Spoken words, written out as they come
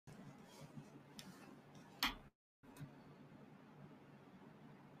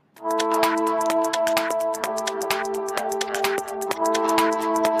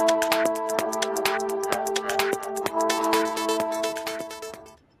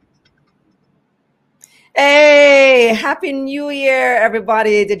Happy New Year,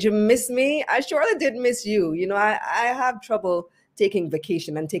 everybody. Did you miss me? I surely did miss you. I have trouble taking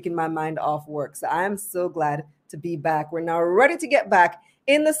vacation and taking my mind off work. So I am so glad to be back. We're now ready to get back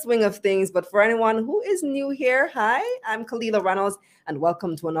in the swing of things. But for anyone who is new here, hi, I'm Kalila Reynolds, and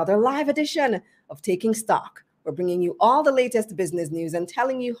welcome to another live edition of Taking Stock. We're bringing you all the latest business news and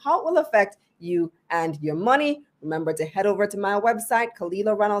telling you how it will affect you and your money. Remember to head over to my website,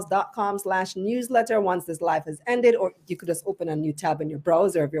 KalilaReynolds.com/newsletter once this live has ended, or you could just open a new tab in your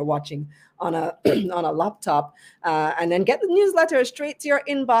browser if you're watching on a on a laptop, and then get the newsletter straight to your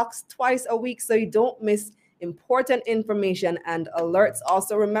inbox twice a week so you don't miss important information and alerts.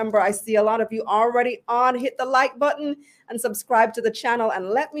 Also, remember, I see a lot of you already on. Hit the like button and subscribe to the channel, and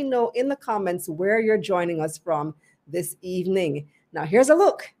let me know in the comments where you're joining us from this evening. Now, here's a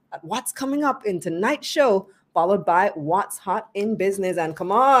look at what's coming up in tonight's show, followed by what's hot in business. And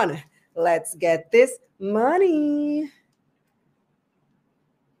come on, let's get this money.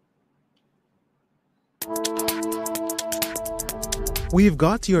 We've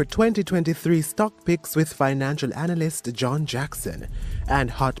got your 2023 stock picks with financial analyst John Jackson, and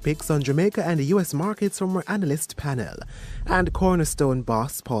hot picks on Jamaica and the US markets from our analyst panel. And Cornerstone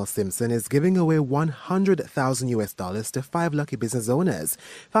boss Paul Simpson is giving away $100,000 to 5 lucky business owners.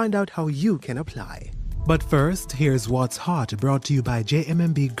 Find out how you can apply. But first, here's what's hot, brought to you by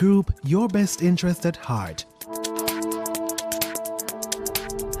JMMB Group, your best interest at heart.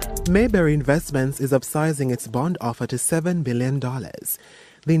 Mayberry Investments is upsizing its bond offer to $7 billion.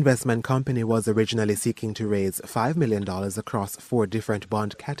 The investment company was originally seeking to raise $5 million across 4 different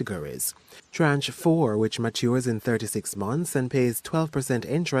bond categories. Tranche 4, which matures in 36 months and pays 12%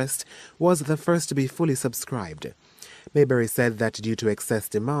 interest, was the first to be fully subscribed. Mayberry said that due to excess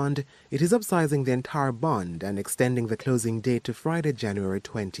demand, it is upsizing the entire bond and extending the closing date to Friday, January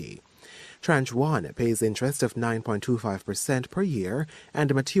 20. Tranche 1 pays interest of 9.25% per year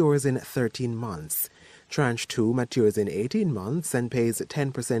and matures in 13 months. Tranche 2 matures in 18 months and pays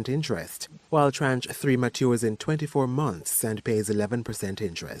 10% interest, while Tranche 3 matures in 24 months and pays 11%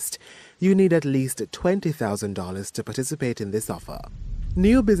 interest. You need at least $20,000 to participate in this offer.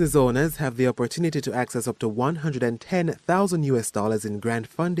 New business owners have the opportunity to access up to $110,000 in grant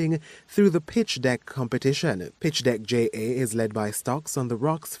funding through the Pitch Deck competition. Pitch Deck JA is led by Stocks on the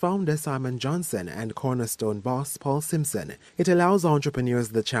Rocks founder Simon Johnson and Cornerstone boss Paul Simpson. It allows entrepreneurs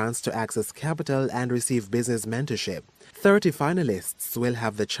the chance to access capital and receive business mentorship. 30 finalists will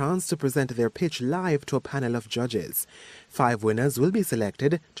have the chance to present their pitch live to a panel of judges. 5 winners will be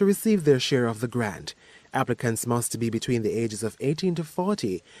selected to receive their share of the grant. Applicants must be between the ages of 18 to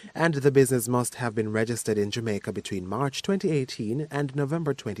 40, and the business must have been registered in Jamaica between March 2018 and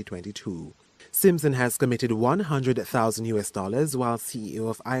November 2022. Simpson has committed $100,000, while CEO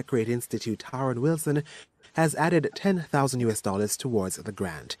of iCreate Institute, Harold Wilson, has added $10,000 towards the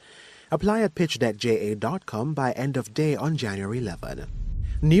grant. Apply at pitchdeckja.com by end of day on January 11.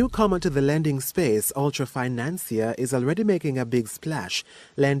 Newcomer to the lending space, Ultra Financier is already making a big splash,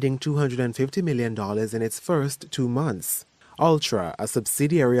 lending $250 million in its first 2 months. Ultra, a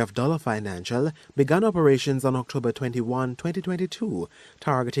subsidiary of Dollar Financial, began operations on October 21, 2022,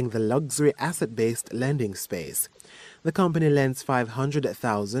 targeting the luxury asset-based lending space. The company lends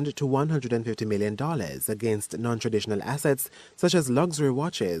 $500,000 to $150 million against non-traditional assets such as luxury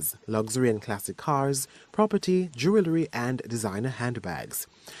watches, luxury and classic cars, property, jewelry, and designer handbags.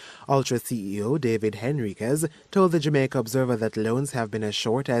 Ultra CEO David Henriquez told the Jamaica Observer that loans have been as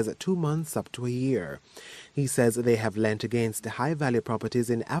short as 2 months up to a year. He says they have lent against high-value properties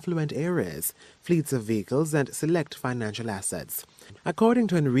in affluent areas, fleets of vehicles, and select financial assets. According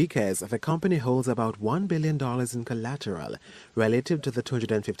to Enriquez, the company holds about $1 billion in collateral relative to the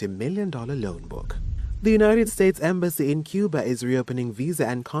 $250 million loan book. The United States Embassy in Cuba is reopening visa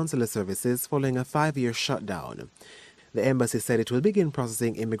and consular services following a 5-year shutdown. The embassy said it will begin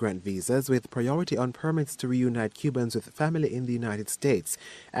processing immigrant visas with priority on permits to reunite Cubans with family in the United States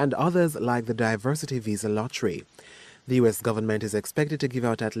and others like the diversity visa lottery. The U.S. government is expected to give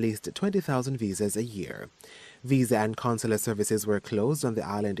out at least 20,000 visas a year. Visa and consular services were closed on the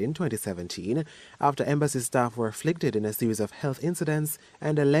island in 2017 after embassy staff were afflicted in a series of health incidents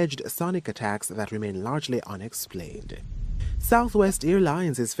and alleged sonic attacks that remain largely unexplained. Southwest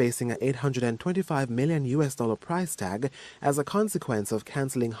Airlines is facing an $825 million price tag as a consequence of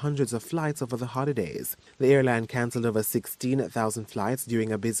canceling hundreds of flights over the holidays. The airline canceled over 16,000 flights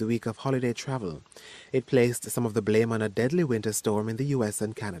during a busy week of holiday travel. It placed some of the blame on a deadly winter storm in the U.S.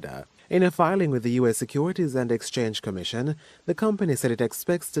 and Canada. In a filing with the U.S. Securities and Exchange Commission, the company said it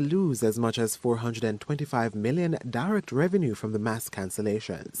expects to lose as much as $425 million direct revenue from the mass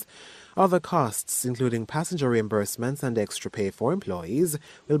cancellations. Other costs, including passenger reimbursements and extra pay for employees,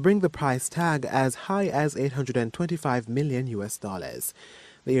 will bring the price tag as high as $825 million.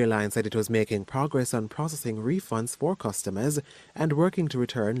 The airline said it was making progress on processing refunds for customers and working to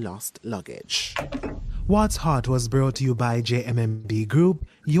return lost luggage. What's Hot was brought to you by JMMB Group,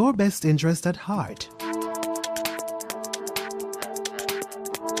 your best interest at heart.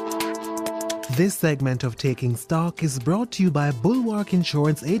 This segment of Taking Stock is brought to you by Bulwark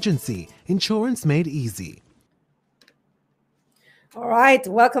Insurance Agency, insurance made easy. All right,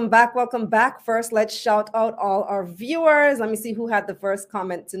 welcome back. Welcome back. First, let's shout out all our viewers. Let me see who had the first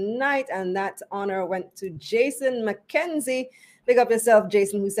comment tonight, and that honor went to Jason McKenzie. Big up yourself,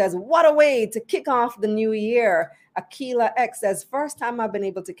 Jason, who says, what a way to kick off the new year. Akila X says, first time I've been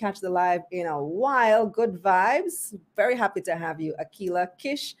able to catch the live in a while. Good vibes. Very happy to have you, Akila.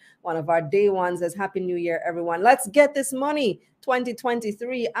 Kish, one of our day ones, says, Happy New Year, everyone. Let's get this money.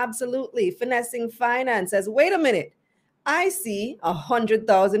 2023, absolutely. Finessing Finance says, wait a minute. I see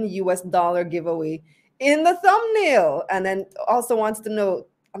 $100,000 giveaway in the thumbnail. And then also wants to know,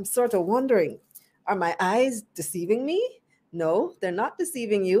 I'm sort of wondering, are my eyes deceiving me? No, they're not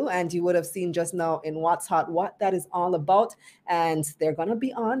deceiving you. And you would have seen just now in What's Hot what that is all about. And they're going to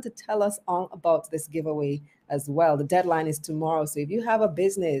be on to tell us all about this giveaway as well. The deadline is tomorrow. So if you have a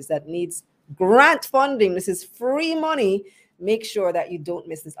business that needs grant funding, this is free money. Make sure that you don't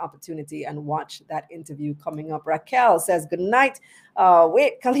miss this opportunity and watch that interview coming up. Raquel says, good night.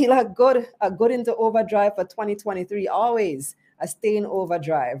 Wait, Kalila, good into overdrive for 2023. Always a stay in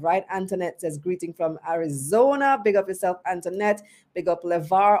overdrive, right? Antoinette says, greeting from Arizona. Big up yourself, Antoinette. Big up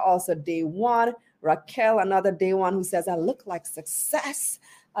Levar, also day one. Raquel, another day one, who says, I look like success.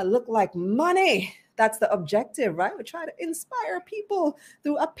 I look like money. That's the objective, right? We try to inspire people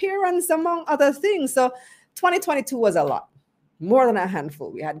through appearance, among other things. So 2022 was a lot. More than a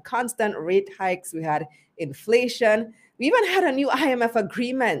handful. We had constant rate hikes. We had inflation. We even had a new IMF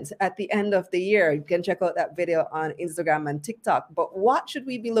agreement at the end of the year. You can check out that video on Instagram and TikTok. But what should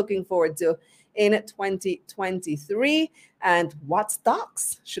we be looking forward to in 2023? And what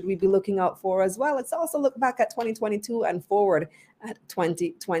stocks should we be looking out for as well? Let's also look back at 2022 and forward at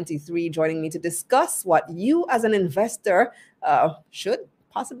 2023. Joining me to discuss what you as an investor should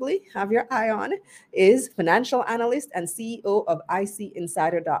possibly have your eye on is financial analyst and CEO of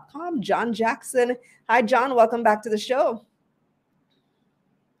ICinsider.com, John Jackson. Hi, John. Welcome back to the show.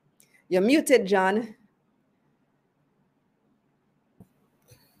 You're muted, John.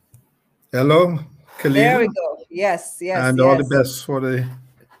 Hello, Kalila. There we go. Yes. And all the best for the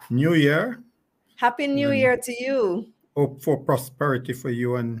new year. Happy New Year to you. Hope for prosperity for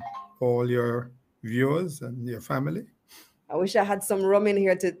you and all your viewers and your family. I wish I had some rum in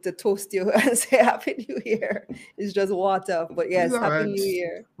here to toast you and say Happy New Year. It's just water, but yes, Happy New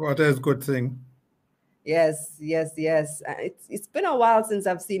Year. Water is a good thing. Yes. It's been a while since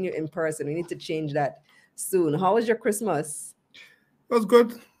I've seen you in person. We need to change that soon. How was your Christmas? It was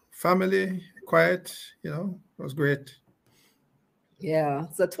good. Family, quiet, it was great. Yeah.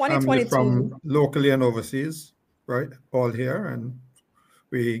 So 2022. From locally and overseas, right? All here, and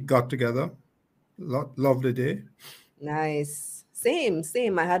we got together. Lovely day. Nice. Same.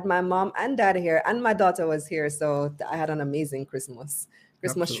 I had my mom and dad here, and my daughter was here. So I had an amazing Christmas.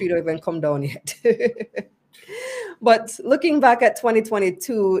 Christmas tree don't even come down yet. But looking back at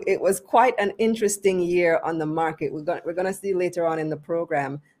 2022, it was quite an interesting year on the market. We're going to see later on in the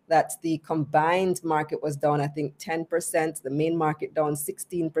program that the combined market was down, I think, 10%. The main market down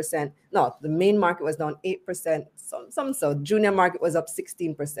 16%. No, the main market was down 8%. So junior market was up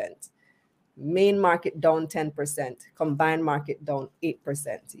 16%. Main market down 10%, combined market down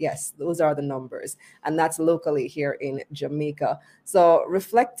 8%. Yes, those are the numbers. And that's locally here in Jamaica. So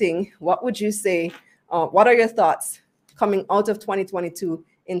reflecting, what would you say, what are your thoughts coming out of 2022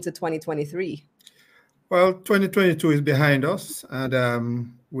 into 2023? Well, 2022 is behind us,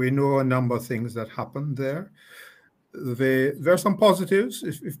 and we know a number of things that happened there. There are some positives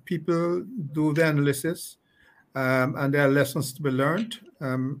if people do the analysis. And there are lessons to be learned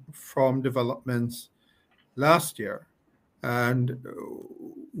from developments last year. And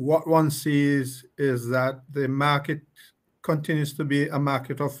what one sees is that the market continues to be a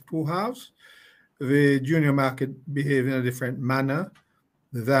market of two halves. The junior market behaves in a different manner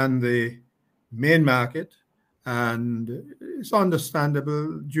than the main market. And it's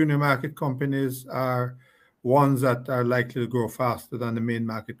understandable. Junior market companies are ones that are likely to grow faster than the main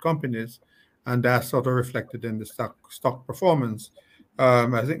market companies. And that's sort of reflected in the stock performance.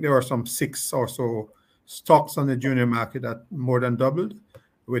 I think there were some 6 or so stocks on the junior market that more than doubled,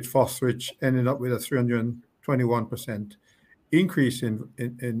 with Fosrich ending up with a 321% increase in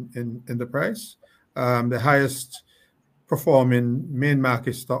the price. The highest performing main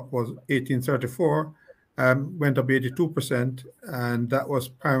market stock was 1834, went up 82%, and that was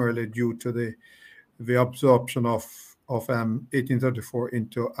primarily due to the absorption of 1834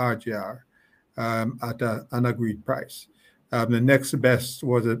 into RGR at an agreed price. The next best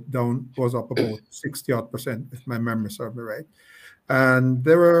was up about 60-odd%, if my memory serves me right. And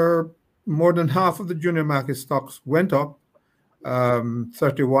there were more than half of the junior market stocks went up,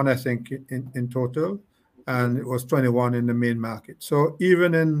 31, I think, in total, and it was 21 in the main market. So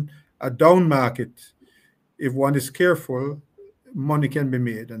even in a down market, if one is careful, money can be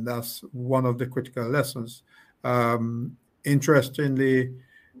made, and that's one of the critical lessons. Interestingly,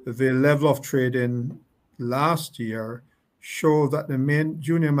 the level of trading last year showed that the main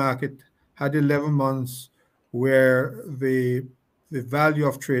junior market had 11 months where the value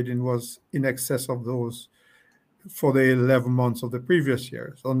of trading was in excess of those for the 11 months of the previous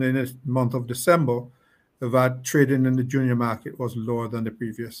year. So in the month of December, that trading in the junior market was lower than the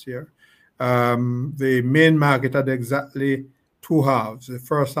previous year. The main market had exactly two halves. The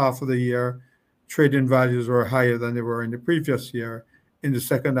first half of the year, trading values were higher than they were in the previous year. In the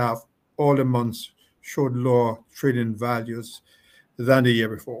second half, all the months showed lower trading values than the year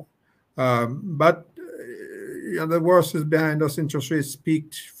before. But the worst is behind us. Interest rates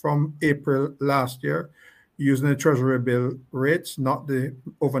peaked from April last year using the Treasury bill rates, not the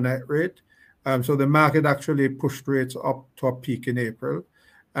overnight rate. So the market actually pushed rates up to a peak in April,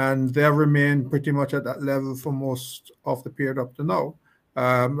 and they have remained pretty much at that level for most of the period up to now.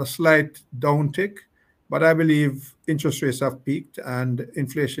 A slight downtick, but I believe interest rates have peaked and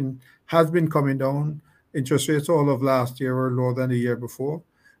inflation has been coming down. Interest rates all of last year were lower than the year before,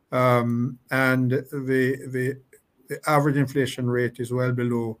 and the average inflation rate is well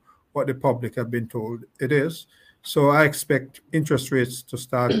below what the public have been told it is. So I expect interest rates to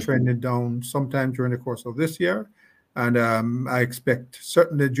start trending down sometime during the course of this year. And I expect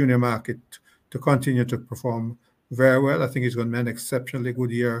certainly the junior market to continue to perform very well. I think it's going to be an exceptionally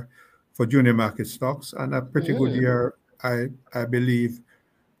good year for junior market stocks, and a pretty good year, I believe,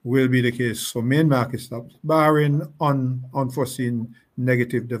 will be the case for main market stocks, barring unforeseen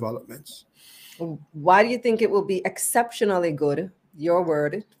negative developments. Why do you think it will be exceptionally good, your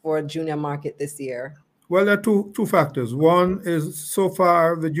word, for junior market this year? Well, there are two factors. One is so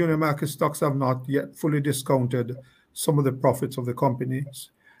far the junior market stocks have not yet fully discounted some of the profits of the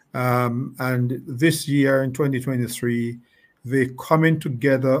companies. And this year in 2023, they're coming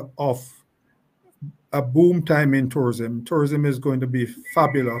together of a boom time in tourism. Tourism is going to be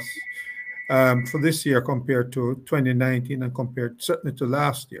fabulous for this year compared to 2019 and compared certainly to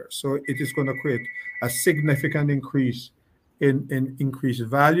last year. So it is going to create a significant increase in increased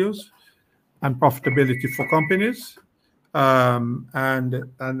values and profitability for companies. And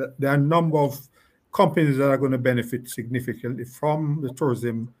there are a number of companies that are going to benefit significantly from the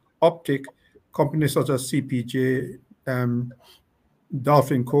tourism uptick. Companies such as CPJ,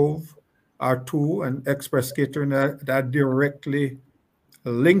 Dolphin Cove, R2, and Express Catering that are directly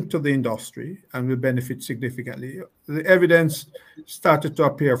linked to the industry and will benefit significantly. The evidence started to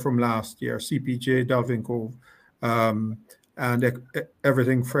appear from last year. CPJ, Dolphin Cove, and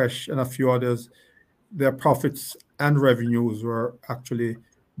Everything Fresh, and a few others, their profits and revenues were actually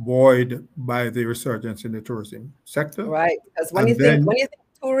buoyed by the resurgence in the tourism sector. Right, because when you think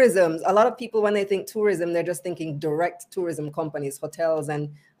tourism, a lot of people, when they think tourism, they're just thinking direct tourism companies, hotels, and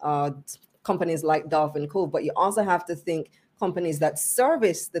companies like Dolphin Cove. But you also have to think companies that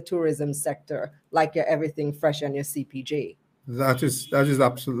service the tourism sector, like your Everything Fresh and your CPJ. That is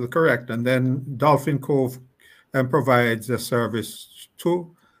absolutely correct. And then Dolphin Cove provides a service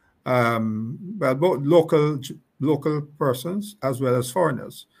to both local persons as well as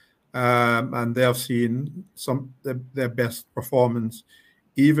foreigners, and they have seen their best performance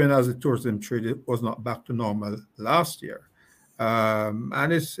even as the tourism trade was not back to normal last year,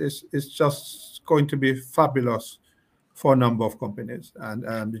 and it's just going to be fabulous for a number of companies.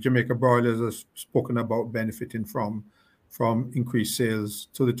 And the Jamaica Broilers has spoken about benefiting from increased sales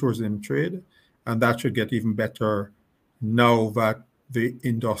to the tourism trade. And that should get even better now that the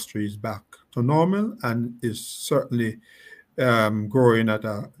industry is back to normal and is certainly growing at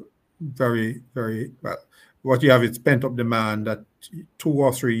a very, very well. What you have is pent-up demand that 2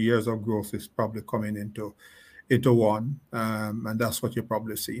 or 3 years of growth is probably coming into one, and that's what you're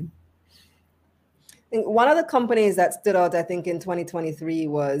probably seeing. One of the companies that stood out, I think, in 2023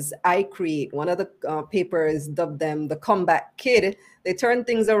 was iCreate. One of the papers dubbed them the comeback kid. They turned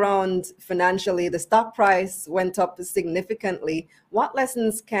things around financially. The stock price went up significantly. What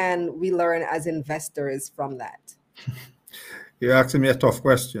lessons can we learn as investors from that? You're asking me a tough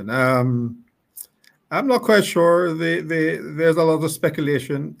question. I'm not quite sure. There's a lot of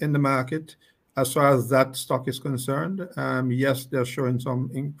speculation in the market as far as that stock is concerned. Yes, they're showing some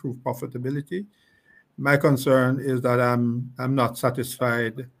improved profitability. My concern is that I'm not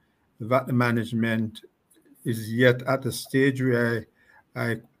satisfied that the management is yet at a stage where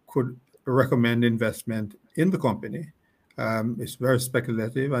I could recommend investment in the company. It's very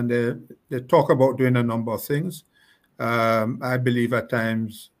speculative, and they talk about doing a number of things. I believe at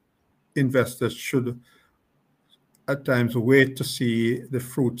times investors should at times wait to see the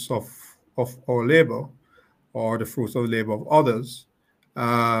fruits of our labor or the fruits of the labor of others.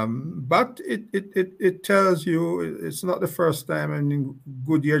 But it tells you it's not the first time. I mean,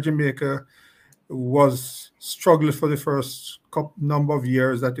 Goodyear Jamaica was struggling for the first number of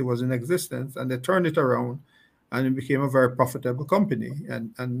years that it was in existence, and they turned it around, and it became a very profitable company.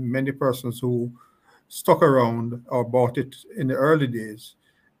 And many persons who stuck around or bought it in the early days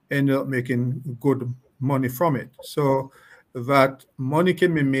ended up making good money from it. So that money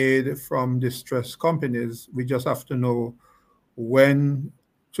can be made from distressed companies. We just have to know when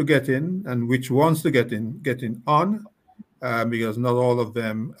to get in and which ones to get in on, because not all of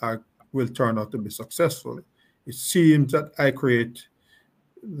them will turn out to be successful. It seems that iCreate,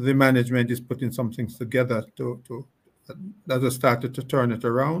 the management is putting some things together that has started to turn it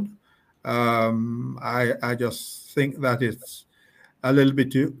around. I just think that it's a little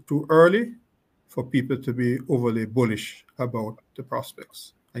bit too early for people to be overly bullish about the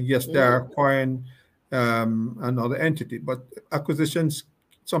prospects. And yes, they are acquiring another entity, but acquisitions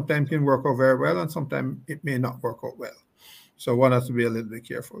sometimes can work out very well, and sometimes it may not work out well. So one has to be a little bit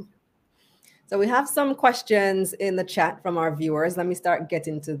careful. So we have some questions in the chat from our viewers. Let me start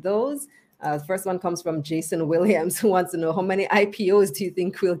getting to those. The first one comes from Jason Williams, who wants to know, how many IPOs do you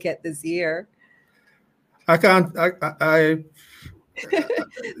think we'll get this year? I can't.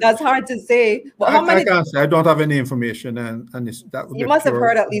 That's hard to say. But how many? I can't say. I don't have any information, and that would you be must have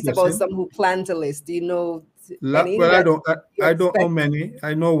heard at least guessing. about some who plan to list. Do you know any? Well, I don't know many.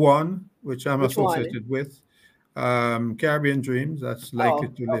 I know one which I'm associated with, Caribbean Dreams. That's likely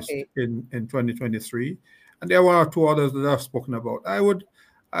to list in 2023, and there are one or two others that I've spoken about. I would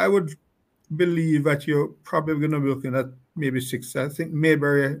believe that you're probably going to be looking at maybe 6. I think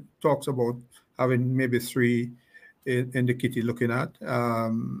Mayberry talks about having maybe 3 in the kitty looking at.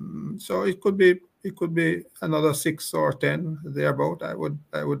 So it could be another 6 or 10 thereabout. I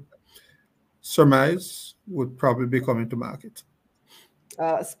would surmise would probably be coming to market.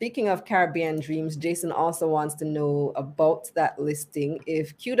 Speaking of Caribbean Dreams, Jason also wants to know about that listing,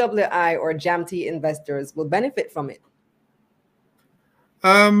 if QWI or JAMT investors will benefit from it.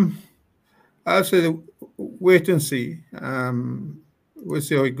 I'll say wait and see. We'll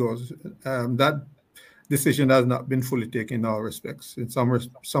see how it goes. That decision has not been fully taken in all respects. In some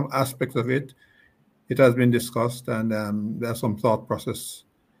aspects of it has been discussed, and there's some thought process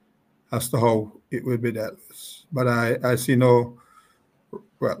as to how it will be dealt with. But I see no.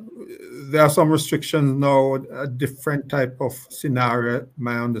 Well, there are some restrictions now. A different type of scenario,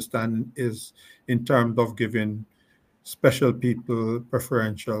 my understanding, is in terms of giving special people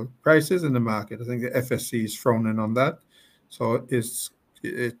preferential prices in the market. I think the FSC is frowning on that. So that is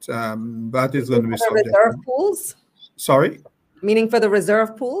going to be subject. Reserve pools? Sorry? Meaning for the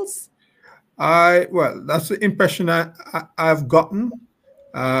reserve pools? Well, that's the impression I've gotten.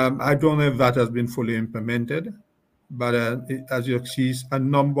 I don't know if that has been fully implemented, but as you see, a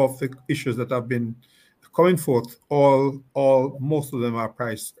number of the issues that have been coming forth, most of them are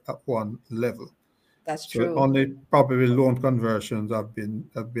priced at one level. That's true. So only probably loan conversions have been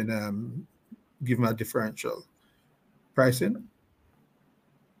given a differential pricing.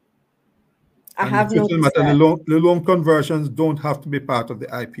 I have noticed that. The loan conversions don't have to be part of the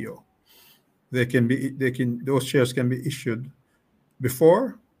IPO. Those shares can be issued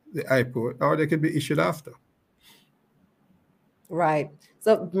before the IPO, or they can be issued after. Right.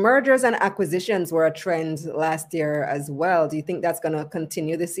 So mergers and acquisitions were a trend last year as well. Do you think that's going to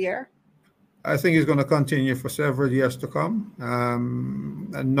continue this year? I think it's going to continue for several years to come.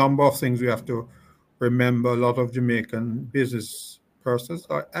 A number of things we have to remember. A lot of Jamaican business persons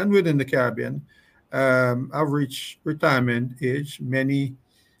and within the Caribbean have reached retirement age. Many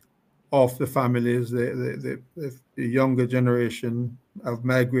of the families, the younger generation, have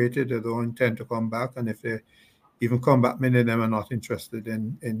migrated. They don't intend to come back, and if they even come back, many of them are not interested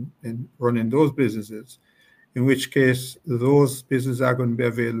in running those businesses, in which case those businesses are going to be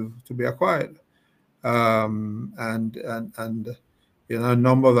available to be acquired. And a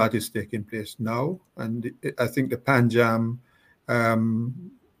number of that is taking place now. And I think the PanJam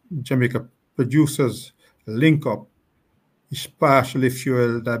Jamaica Producers link up is partially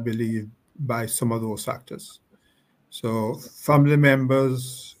fueled, I believe, by some of those factors. So family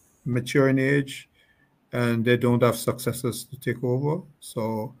members mature in age and they don't have successors to take over.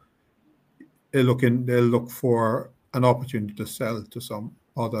 So they'll look for an opportunity to sell to some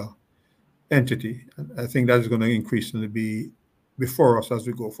other entity. And I think that is going to increasingly be before us as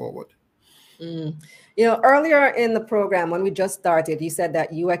we go forward. You know, earlier in the program, when we just started, you said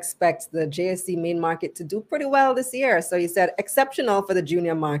that you expect the JSE main market to do pretty well this year. So you said exceptional for the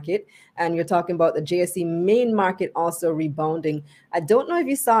junior market, and you're talking about the JSE main market also rebounding. I don't know if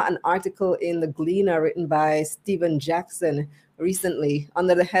you saw an article in the Gleaner written by Stephen Jackson recently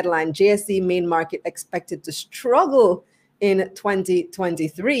under the headline, JSE main market expected to struggle in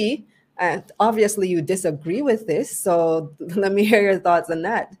 2023. Obviously, you disagree with this. So let me hear your thoughts on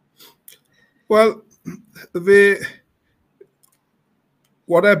that. Well,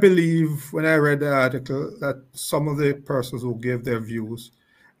 what I believe when I read the article, that some of the persons who gave their views,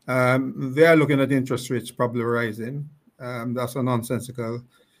 they are looking at interest rates probably rising. That's a nonsensical,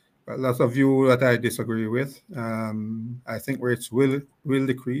 but that's a view that I disagree with. I think rates will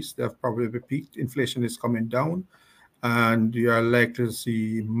decrease. They've probably peaked. Inflation is coming down, and you are likely to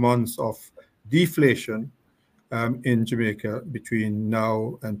see months of deflation in Jamaica between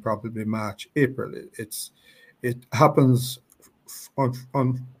now and probably March, April. It happens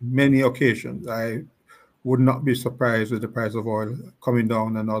on many occasions. I would not be surprised with the price of oil coming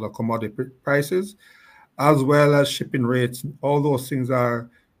down and other commodity prices, as well as shipping rates. All those things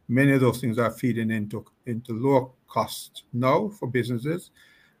many of those things are feeding into lower costs now for businesses,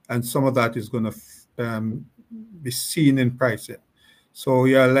 and some of that is going to be seen in pricing. So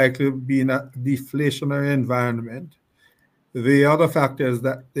you are likely to be in a deflationary environment. The other factor is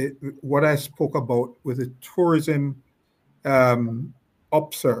that what I spoke about with the tourism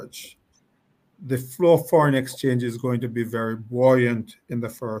upsurge, the flow of foreign exchange is going to be very buoyant in the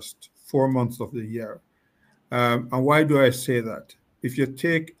first 4 months of the year. And why do I say that? If you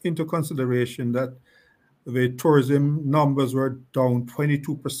take into consideration that the tourism numbers were down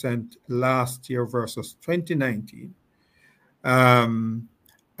 22% last year versus 2019, and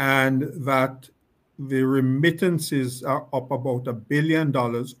that the remittances are up about $1 billion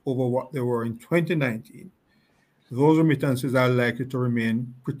over what they were in 2019. Those remittances are likely to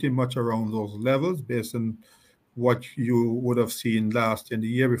remain pretty much around those levels based on what you would have seen last year and the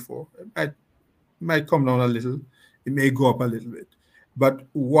year before. It might come down a little. It may go up a little bit. But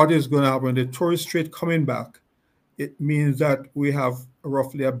what is going to happen, the tourist trade coming back, it means that we have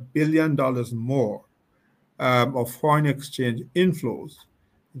roughly $1 billion more of foreign exchange inflows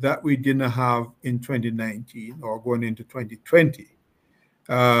that we didn't have in 2019 or going into 2020.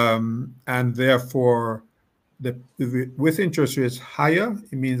 And therefore, with interest rates higher,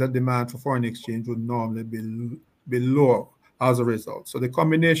 it means that demand for foreign exchange would normally be lower as a result. So the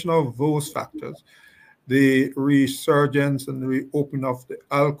combination of those factors, the resurgence and the reopening of the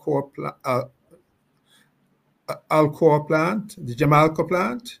Alcoa plant, the Jamalco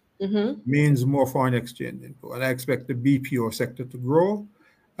plant, means more foreign exchange inflow. And I expect the BPO sector to grow.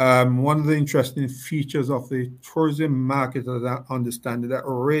 One of the interesting features of the tourism market, as I understand it, that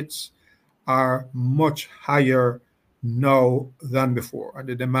rates are much higher now than before. And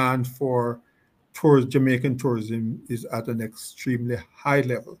the demand for Jamaican tourism is at an extremely high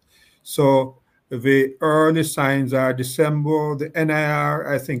level. So the early signs are December, the NIR,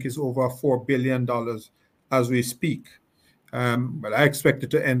 I think, is over $4 billion as we speak. But I expect it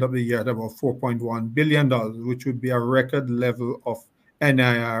to end up the year at about $4.1 billion, which would be a record level of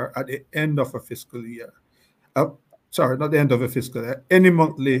NIR at the end of a fiscal year. Sorry, not the end of a fiscal year, any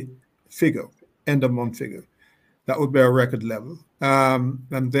monthly figure, end of month figure. That would be a record level.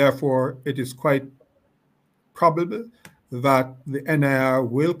 And therefore, it is quite probable that the NIR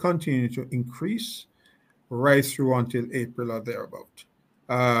will continue to increase right through until April or thereabout,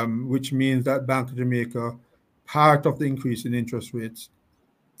 which means that Bank of Jamaica, part of the increase in interest rates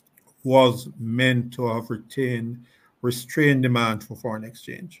was meant to have restrained demand for foreign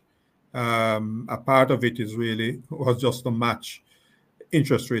exchange. A part of it was just to match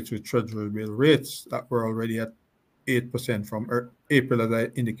interest rates with treasury bill rates that were already at 8% from April, as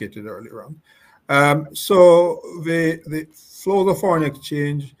I indicated earlier on. So the flow of foreign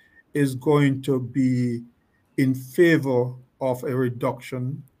exchange is going to be in favor of a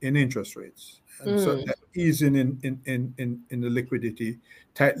reduction in interest rates. And so that easing in the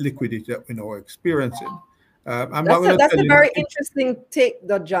tight liquidity that we know are experiencing. That's a very interesting take,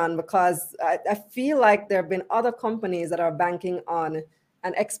 though, John, because I feel like there have been other companies that are banking on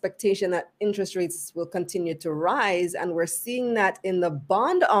an expectation that interest rates will continue to rise. And we're seeing that in the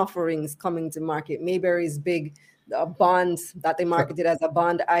bond offerings coming to market. Mayberry's big a bond that they marketed as a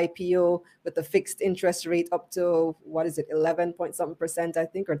bond IPO with the fixed interest rate up to, what is it, 11 point something percent, I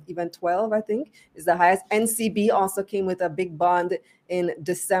think, or even 12, I think, is the highest. NCB also came with a big bond in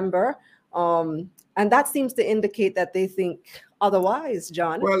December. And that seems to indicate that they think otherwise,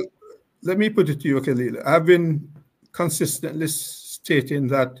 John. Well, let me put it to you, Kalila. I've been consistently stating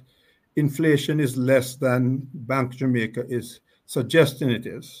that inflation is less than Bank of Jamaica is suggesting it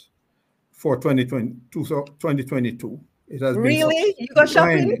is for 2022. It has really? You go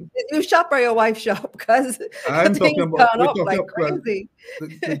shopping? You shop or your wife shop? Because I'm talking about, up like crazy. Well,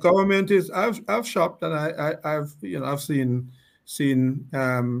 the government is. I've shopped and I've seen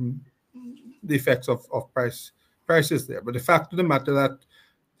the effects of prices there. But the fact of the matter that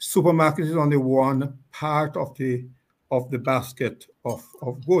supermarket is only one part of the basket of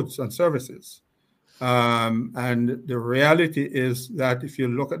goods and services. And the reality is that if you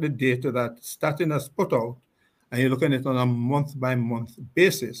look at the data that Statin has put out, and you look at it on a month-by-month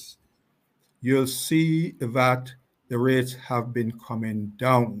basis, you'll see that the rates have been coming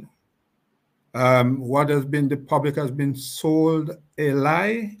down. What has been, the public has been sold a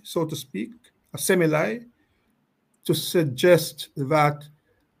lie, so to speak, a semi-lie, to suggest that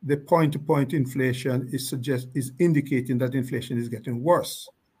the point-to-point inflation is indicating that inflation is getting worse.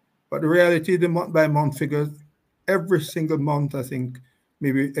 But the reality, the month-by-month figures, every single month, I think,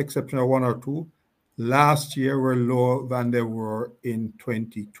 maybe exception of one or two, last year were lower than they were in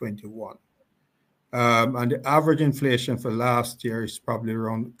 2021. And the average inflation for last year is probably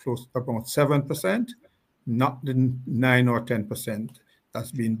around about 7%, not the 9 or 10%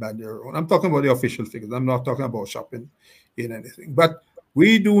 that's been bandied around. I'm talking about the official figures. I'm not talking about shopping in anything. But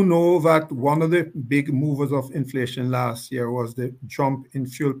we do know that one of the big movers of inflation last year was the jump in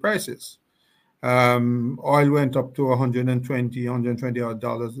fuel prices. Oil went up to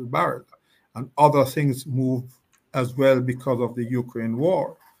 $120 a barrel, and other things moved as well because of the Ukraine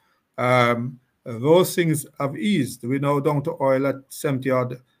war. Those things have eased. We're now down to oil at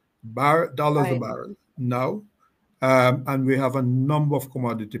 $70 a barrel now. And we have a number of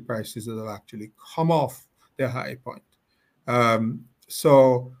commodity prices that have actually come off their high point.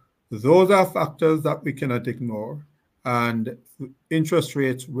 So those are factors that we cannot ignore, and interest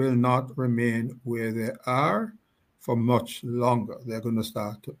rates will not remain where they are for much longer. They're going to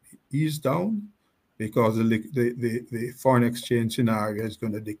start to ease down because the foreign exchange scenario is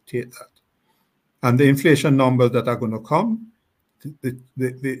going to dictate that. And the inflation numbers that are going to come,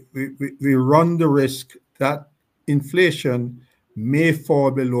 we run the risk that inflation may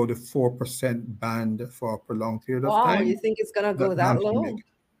fall below the 4% band for a prolonged period of time. Wow, you think it's going to go that low?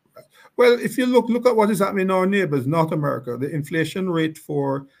 Well, if you look at what is happening in our neighbors, North America, the inflation rate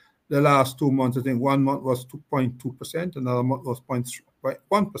for the last 2 months, I think 1 month was 2.2%, another month was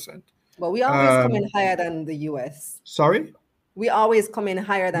 0.1%. But we always come in higher than the US. Sorry? We always come in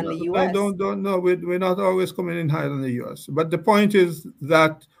higher than the US. No, we're not always coming in higher than the US. But the point is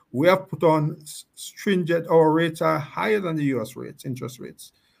that we have put on stringent, our rates are higher than the US rates, interest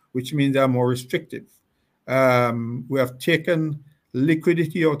rates, which means they are more restrictive. We have taken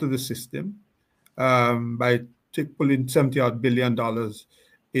liquidity out of the system by pulling $70 billion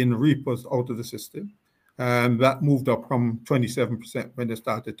in repos out of the system. And that moved up from 27% when they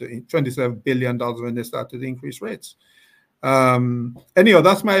started to $27 billion when they started to increase rates. Anyhow,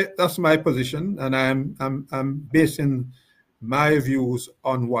 that's my position, and I'm basing my views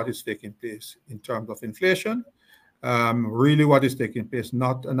on what is taking place in terms of inflation. Really, what is taking place,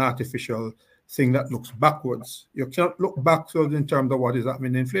 not an artificial thing that looks backwards. You cannot look backwards in terms of what is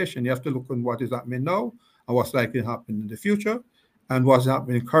happening in inflation. You have to look at what is happening now and what's likely to happen in the future. And what's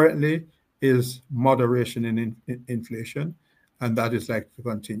happening currently is moderation in inflation, and that is likely to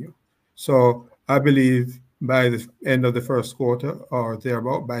continue. So I believe by the end of the first quarter or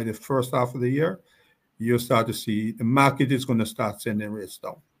thereabout, by the first half of the year, you'll start to see the market is going to start sending rates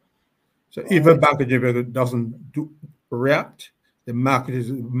down. So even Bank of Jamaica doesn't react, the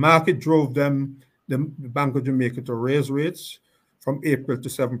market drove the Bank of Jamaica to raise rates from April to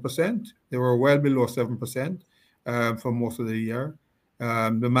 7%. They were well below 7% for most of the year.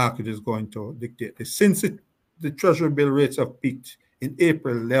 The market is going to dictate this. Since the Treasury bill rates have peaked in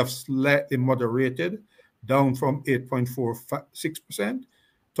April, they have slightly moderated down from 8.46%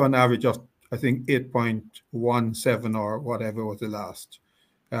 to an average of, I think, 8.17 or whatever was the last.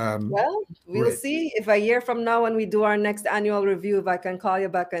 Well, we'll see if a year from now when we do our next annual review, if I can call you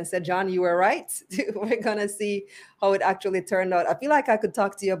back and say, John, you were right. We're going to see how it actually turned out. I feel like I could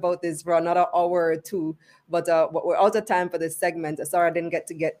talk to you about this for another hour or two, but we're out of time for this segment. Sorry I didn't get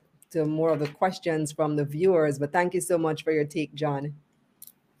to more of the questions from the viewers, but thank you so much for your take, John.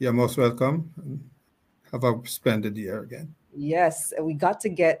 You're most welcome. have a splendid year again. Yes, we got to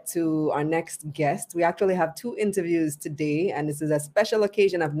get to our next guest. We actually have 2 interviews today, and this is a special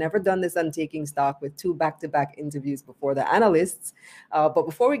occasion. I've never done this on Taking Stock with 2 back-to-back interviews before the analysts. But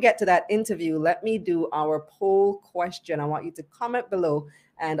before we get to that interview, let me do our poll question. I want you to comment below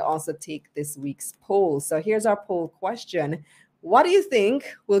and also take this week's poll. So here's our poll question. What do you think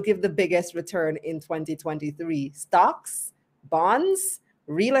will give the biggest return in 2023? Stocks, bonds,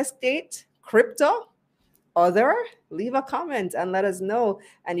 real estate, crypto? Other? Leave a comment and let us know,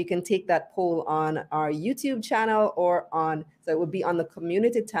 and you can take that poll on our YouTube channel or so it would be on the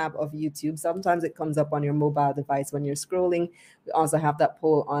community tab of YouTube. Sometimes it comes up on your mobile device when you're scrolling. We also have that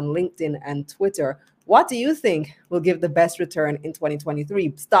poll on LinkedIn and Twitter. What do you think will give the best return in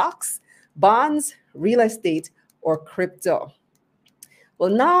 2023? Stocks, bonds, real estate, or crypto? Well,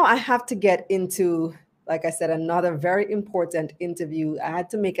 now I have to get into, like I said, another very important interview. I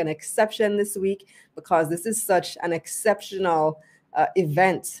had to make an exception this week because this is such an exceptional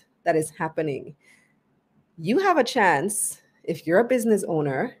event that is happening. You have a chance, if you're a business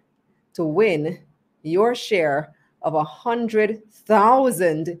owner, to win your share of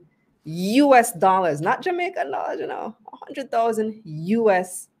 $100,000 US, not Jamaican dollars, $100,000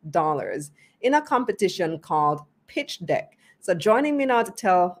 US in a competition called Pitch Deck. So joining me now to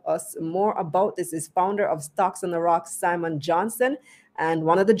tell us more about this is founder of Stocks on the Rocks, Simon Johnson, and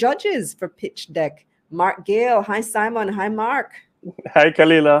one of the judges for Pitch Deck, Mark Gale. Hi, Simon. Hi, Mark. Hi,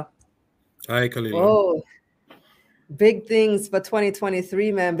 Kalila. Hi, Kalila. Oh, big things for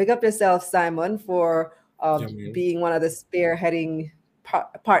 2023, man. Big up yourself, Simon, for being one of the spearheading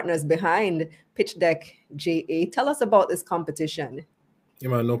partners behind Pitch Deck JA. Tell us about this competition. Yeah,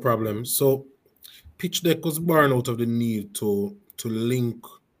 man, no problem. So Pitch Deck was born out of the need to link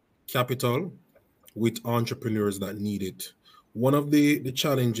capital with entrepreneurs that need it. One of the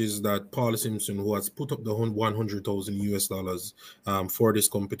challenges that Paul Simpson, who has put up the $100,000 US for this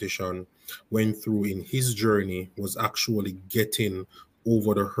competition, went through in his journey was actually getting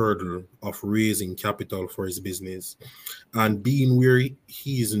over the hurdle of raising capital for his business. And being where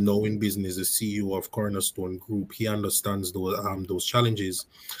he is now in business, the CEO of Cornerstone Group, he understands those challenges.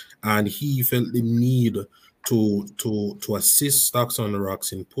 And he felt the need to assist Stocks on the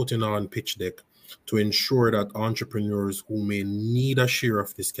Rocks in putting on Pitch Deck to ensure that entrepreneurs who may need a share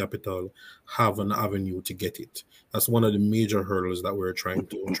of this capital have an avenue to get it. That's one of the major hurdles that we're trying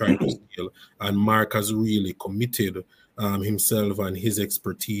to scale. And Mark has really committed himself and his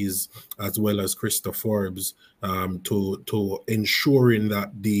expertise, as well as Krista Forbes, to ensuring that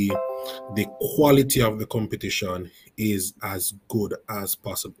the quality of the competition is as good as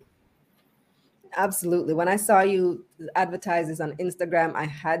possible. Absolutely. When I saw you advertise this on Instagram, I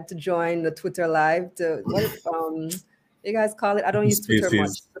had to join the Twitter Live to you guys call it? I don't use Twitter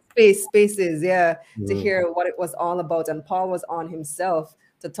much. Spaces, yeah, to hear what it was all about. And Paul was on himself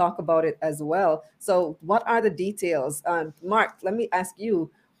to talk about it as well. So what are the details? Mark, let me ask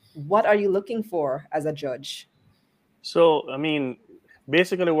you, what are you looking for as a judge? So, I mean,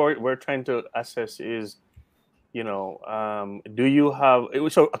 basically what we're trying to assess is, do you have,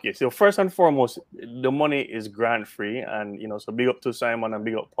 so first and foremost, the money is grant free. And, so big up to Simon and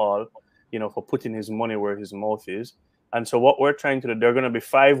big up Paul, for putting his money where his mouth is. And so what we're trying to do, there are going to be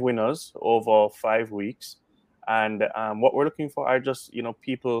 5 winners over 5 weeks. And what we're looking for are just,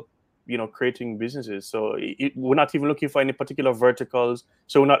 people, creating businesses. So we're not even looking for any particular verticals.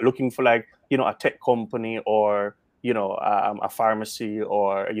 So we're not looking for like, a tech company or, a pharmacy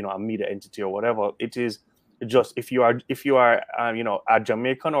or, a media entity or whatever. It is just if you are a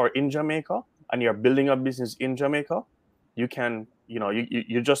Jamaican or in Jamaica and you're building a business in Jamaica, you can,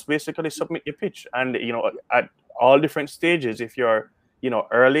 you just basically submit your pitch. And, at all different stages, if you're,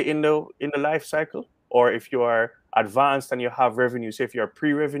 early in the life cycle, or if you are advanced and you have revenue, so if you're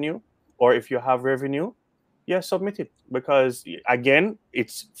pre-revenue or if you have revenue, submit it. Because again,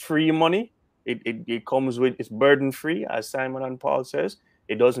 it's free money. It comes with, it's burden free, as Simon and Paul says.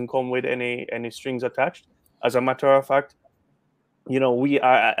 It doesn't come with any strings attached. As a matter of fact, we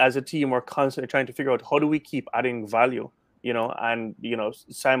are, as a team, we're constantly trying to figure out how do we keep adding value, and,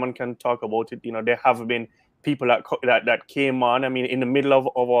 Simon can talk about it. There have been people that came on. I mean, in the middle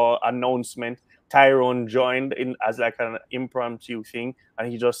of our announcement, Tyrone joined in as like an impromptu thing,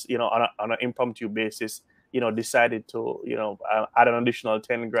 and he just, on an impromptu basis, decided to, add an additional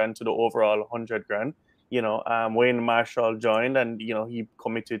 10 grand to the overall 100 grand. Wayne Marshall joined, and, he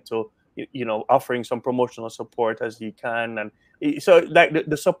committed to, offering some promotional support as he can. And so like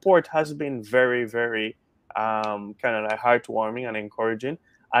the support has been very, very kind of like heartwarming and encouraging.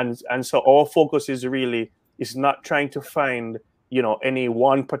 And so our focus is really, it's not trying to find, any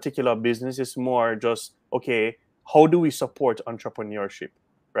one particular business. It's more just, okay, how do we support entrepreneurship,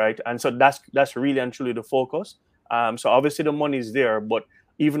 right? And so that's really and truly the focus. So obviously the money is there, but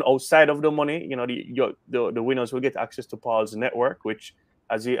even outside of the money, you know, the winners will get access to Paul's network, which,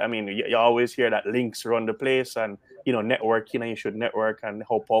 as you, I mean, you always hear that links run the place, and you know, networking, and you should network, and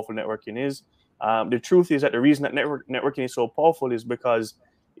how powerful networking is. The truth is that the reason that networking is so powerful is because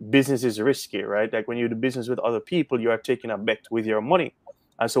business is risky, right? Like when you do business with other people, you are taking a bet with your money.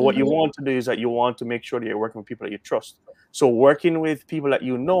 And so what you want to do is that you want to make sure that you're working with people that you trust. So working with people that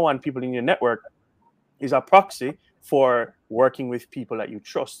you know and people in your network is a proxy for working with people that you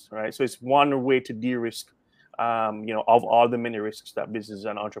trust, right? So it's one way to de-risk, you know, of all the many risks that businesses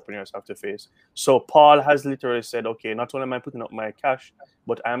and entrepreneurs have to face. So Paul has literally said, okay, not only am I putting up my cash,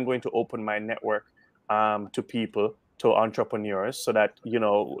 but I'm going to open my network to people, to entrepreneurs, so that, you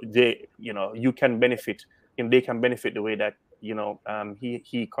know, they, you know, you can benefit, and they can benefit the way that, you know,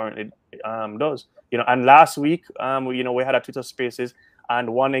 he currently does. You know, and last week, you know, we had a Twitter Spaces,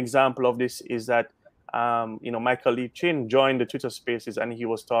 and one example of this is that, you know, Michael Lee Chin joined the Twitter Spaces, and he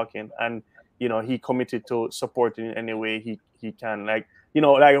was talking, and you know, he committed to supporting in any way he can. Like, you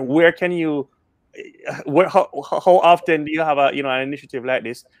know, like where can you, how often do you have a, you know, an initiative like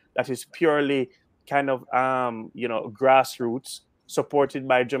this that is purely kind of you know, grassroots, supported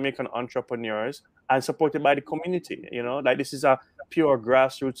by Jamaican entrepreneurs and supported by the community? You know, like this is a pure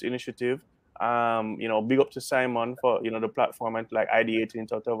grassroots initiative. You know, big up to Simon for, you know, the platform, and like ideating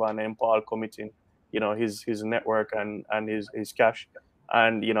it out of, and Paul committing, you know, his network and his cash.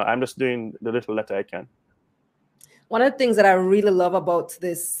 And, you know, I'm just doing the little that I can. One of the things that I really love about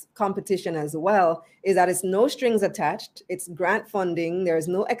this competition as well is that it's no strings attached. It's grant funding. There's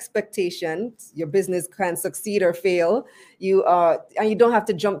no expectation your business can succeed or fail. And you don't have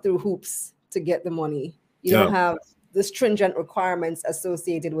to jump through hoops to get the money. You don't have the stringent requirements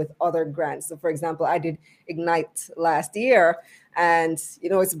associated with other grants. So for example, I did Ignite last year, and you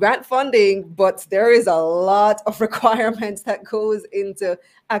know, it's grant funding, but there is a lot of requirements that goes into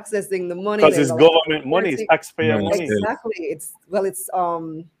accessing the money. Because it's government money, it's taxpayer money. Exactly. It's all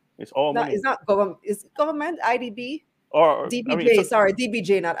money. It's not government, it's government, IDB. Or DBJ, I mean, sorry,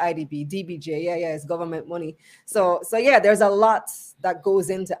 DBJ, not IDB. DBJ, yeah, it's government money. So yeah, there's a lot that goes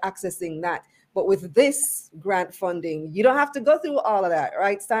into accessing that. But with this grant funding, you don't have to go through all of that,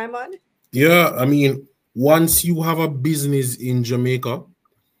 right, Simon? Yeah, I mean, once you have a business in Jamaica,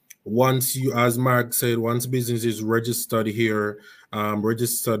 once you, as Mark said, once business is registered here,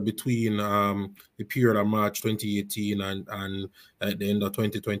 registered between the period of March 2018 and at the end of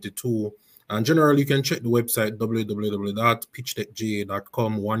 2022. And generally, you can check the website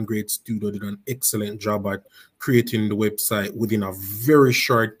www.pitchdecka.com. One Great Studio did an excellent job at creating the website within a very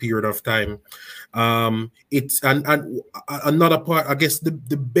short period of time. It's and another part, I guess the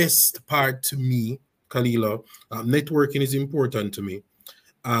best part to me, Kalila, networking is important to me.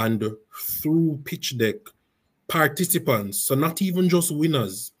 And through Pitch Deck, participants, so not even just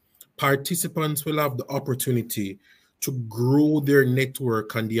winners, participants will have the opportunity to grow their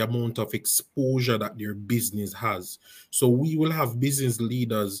network and the amount of exposure that their business has. So we will have business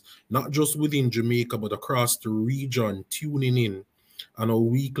leaders, not just within Jamaica, but across the region, tuning in on a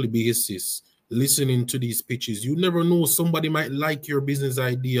weekly basis, listening to these pitches. You never know, somebody might like your business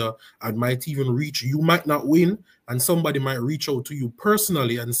idea and might even reach, you might not win, and somebody might reach out to you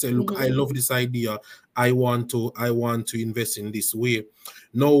personally and say, look, I love this idea. I want to invest in this way.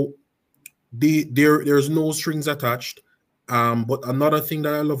 Now, there's no strings attached. But another thing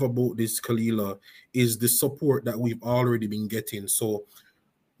that I love about this, Kalila, is the support that we've already been getting. So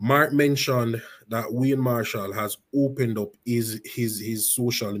Mark mentioned that Wayne Marshall has opened up his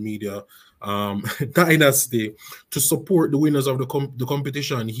social media dynasty to support the winners of the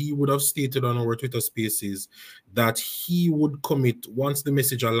competition. He would have stated on our Twitter Spaces that he would commit, once the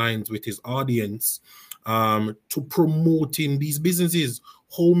message aligns with his audience, to promoting these businesses.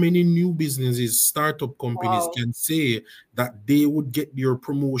 How many new businesses, startup companies can say that they would get their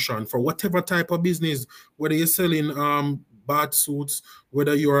promotion for whatever type of business, whether you're selling bath suits,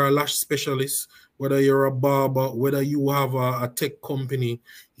 whether you're a lash specialist, whether you're a barber, whether you have a tech company,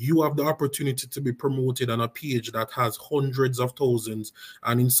 you have the opportunity to be promoted on a page that has hundreds of thousands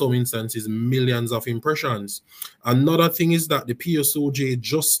and in some instances millions of impressions. Another thing is that the PSOJ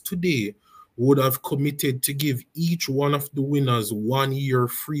just today would have committed to give each one of the winners 1 year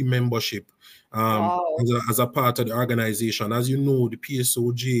free membership Wow. as a part of the organization. As you know, the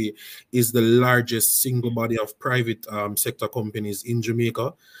PSOJ is the largest single body of private sector companies in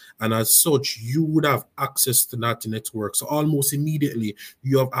Jamaica. And as such, you would have access to that network. So almost immediately,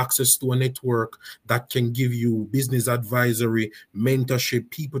 you have access to a network that can give you business advisory, mentorship,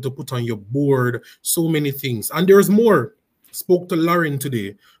 people to put on your board, so many things. And there's more. Spoke to Lauren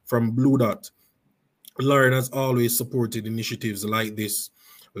today from Blue Dot. Lauren has always supported initiatives like this.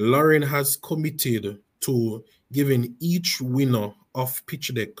 Lauren has committed to giving each winner of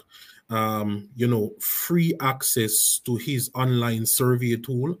Pitch Deck free access to his online survey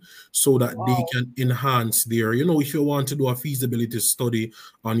tool so that they can enhance their, if you want to do a feasibility study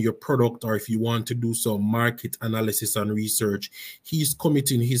on your product, or if you want to do some market analysis and research, he's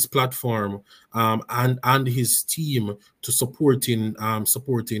committing his platform and his team to supporting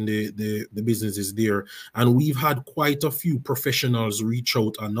the businesses there. And we've had quite a few professionals reach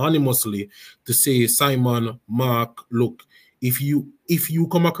out anonymously to say, Simon, Mark, look, if you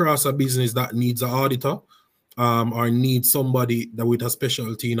come across a business that needs an auditor or needs somebody that with a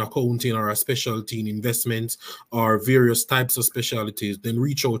specialty in accounting or a specialty in investments or various types of specialties, then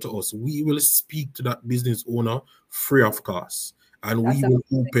reach out to us. We will speak to that business owner free of cost, and we will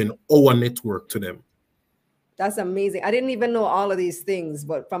open our network to them. That's amazing. I didn't even know all of these things,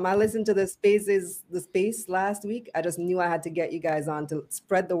 but from I listened to the space last week, I just knew I had to get you guys on to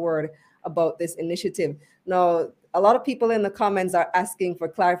spread the word about this initiative. Now, a lot of people in the comments are asking for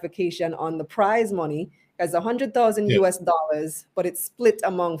clarification on the prize money as $100,000 US dollars, but it's split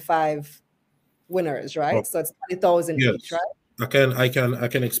among 5 winners, right? Oh. So it's 20,000 yes. each, right? I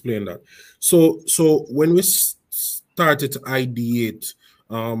can explain that. So when we started to ideate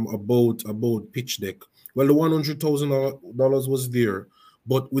about Pitch Deck, well, the $100,000 was there,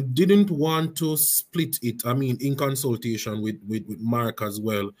 but we didn't want to split it. I mean, in consultation with Mark as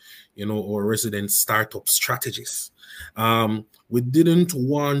well, our resident startup strategist. We didn't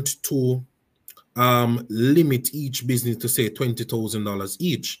want to limit each business to say $20,000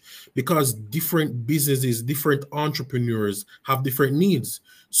 each, because different businesses, different entrepreneurs have different needs.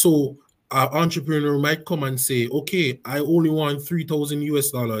 So an entrepreneur might come and say, okay, I only want $3,000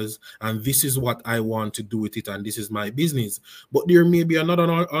 US, and this is what I want to do with it, and this is my business. But there may be another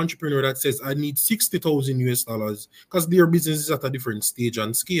entrepreneur that says, I need $60,000 US, because their business is at a different stage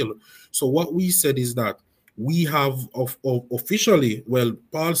and scale. So what we said is that we have officially, well,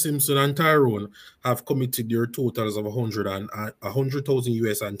 Paul Simpson and Tyrone have committed their totals of 100,000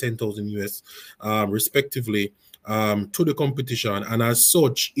 US and 10,000 US, respectively, to the competition, and as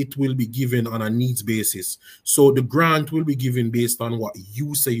such, it will be given on a needs basis. So the grant will be given based on what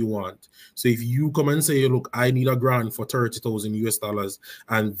you say you want. So if you come and say, look, I need a grant for $30,000 US,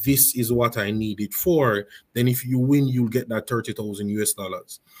 and this is what I need it for, then if you win, you'll get that $30,000 US.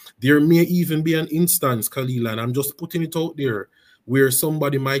 There may even be an instance, Khalil, and I'm just putting it out there, where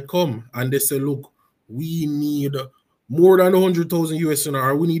somebody might come and they say, look, we need more than 100,000 US,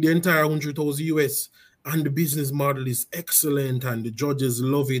 or we need the entire 100,000 US. And the business model is excellent and the judges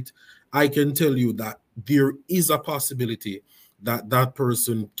love it. I can tell you that there is a possibility that that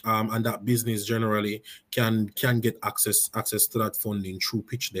person and that business generally can get access to that funding through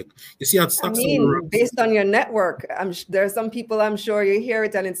Pitch Deck. You see, at Stocks, based on your network, there are some people, I'm sure you hear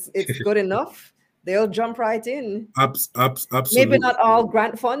it and it's good enough. They'll jump right in. Absolutely. Maybe not all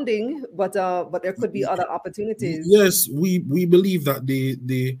grant funding, but there could be other opportunities. Yes, we believe that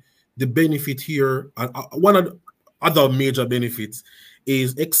the benefit here, one of the other major benefits,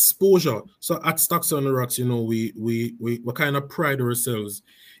 is exposure. So at Stocks on the Rocks, we kind of pride ourselves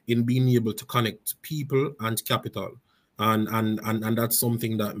in being able to connect people and capital, and that's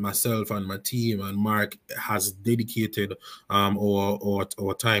something that myself and my team and Mark has dedicated our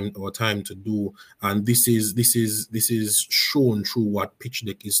time to do. And this is shown through what Pitch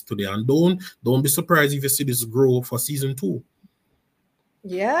Deck is today. And don't be surprised if you see this grow for season 2.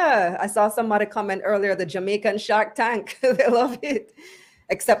 Yeah, I saw somebody comment earlier, the Jamaican Shark Tank. They love it.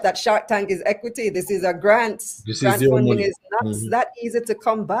 Except that Shark Tank is equity. This is a grant. Grant funding is not that easy to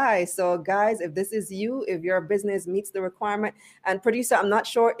come by. So guys, if this is you, if your business meets the requirement, and producer, I'm not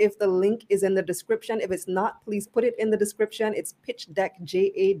sure if the link is in the description. If it's not, please put it in the description. It's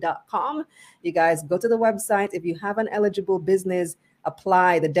pitchdeckja.com. You guys go to the website. If you have an eligible business,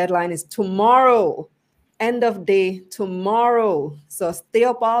 apply. The deadline is tomorrow. End of day tomorrow. So stay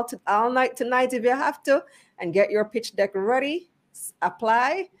up all night tonight if you have to, and get your pitch deck ready,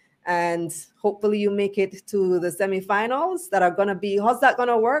 apply, and hopefully you make it to the semifinals that are going to be, how's that going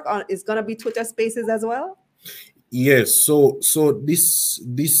to work? It's going to be Twitter Spaces as well? Yes, so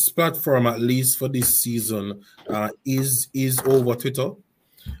this platform, at least for this season, is over Twitter.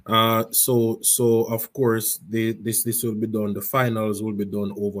 So of course this will be done. The finals will be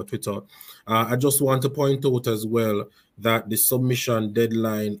done over Twitter. I just want to point out as well that the submission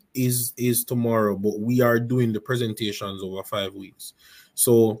deadline is tomorrow, but we are doing the presentations over 5 weeks.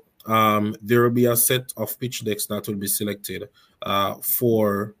 So there will be a set of pitch decks that will be selected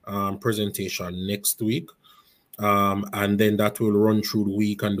for presentation next week. And then that will run through the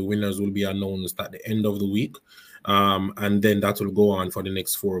week, and the winners will be announced at the end of the week. And then that will go on for the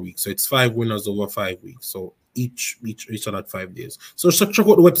next 4 weeks. So it's 5 winners over 5 weeks. So each of that 5 days. So check out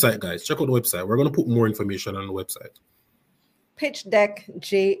the website, guys. Check out the website. We're going to put more information on the website.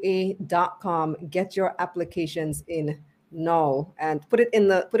 pitchdeckja.com. Get your applications in now, and put it in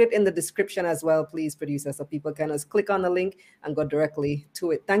the description as well, please, producer, so people can just click on the link and go directly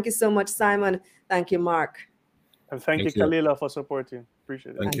to it. Thank you so much, Simon. Thank you, Mark. And thank you, Kalila, for supporting.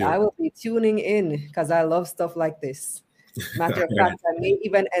 Appreciate it. Thank you. I will be tuning in because I love stuff like this. Matter of fact, I may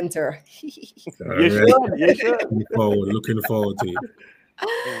even enter. You should. Looking forward to it.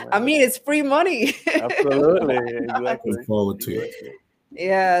 I mean, it's free money. Absolutely. Exactly. Looking forward to it.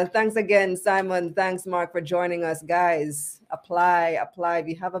 Yeah. Thanks again, Simon. Thanks, Mark, for joining us. Guys, apply. If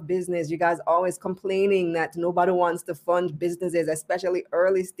you have a business, you guys always complaining that nobody wants to fund businesses, especially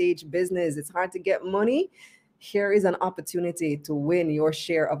early stage business. It's hard to get money. Here is an opportunity to win your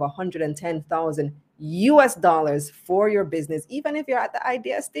share of $110,000 for your business. Even if you're at the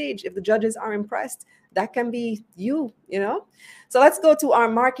idea stage, if the judges are impressed, that can be you, So let's go to our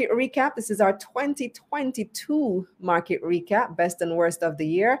market recap. This is our 2022 market recap, best and worst of the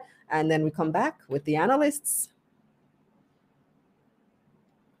year. And then we come back with the analysts.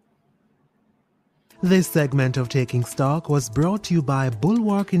 This segment of Taking Stock was brought to you by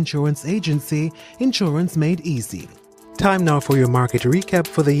Bulwark Insurance Agency, Insurance Made Easy. Time now for your market recap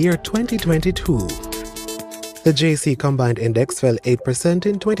for the year 2022. The JC Combined Index fell 8%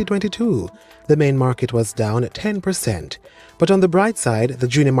 in 2022. The main market was down 10%. But on the bright side, the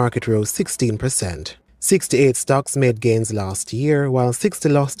junior market rose 16%. 68 stocks made gains last year, while 60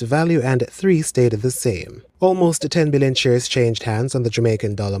 lost value and 3 stayed the same. Almost 10 billion shares changed hands on the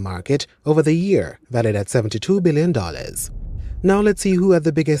Jamaican dollar market over the year, valued at $72 billion. Now let's see who had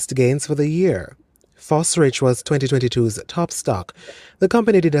the biggest gains for the year. Fosrich was 2022's top stock. The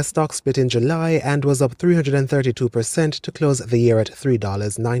company did a stock split in July and was up 332% to close the year at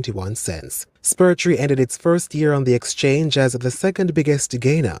 $3.91. Spurtree ended its first year on the exchange as the second biggest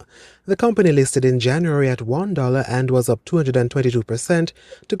gainer. The company listed in January at $1 and was up 222%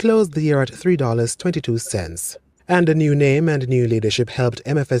 to close the year at $3.22. And a new name and new leadership helped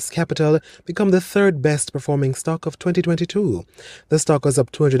MFS Capital become the third best performing stock of 2022. The stock was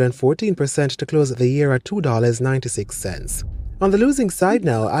up 214% to close the year at $2.96. On the losing side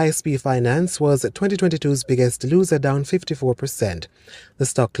now, ISP Finance was 2022's biggest loser, down 54%. The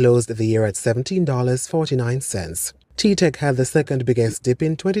stock closed the year at $17.49. T-Tech had the second biggest dip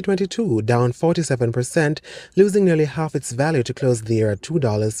in 2022, down 47%, losing nearly half its value to close the year at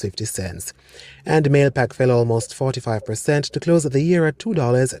 $2.50. And Mailpac fell almost 45% to close the year at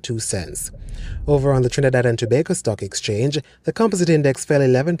 $2.02. Over on the Trinidad and Tobago Stock Exchange, the composite index fell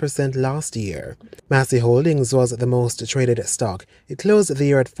 11% last year. Massey Holdings was the most traded stock. It closed the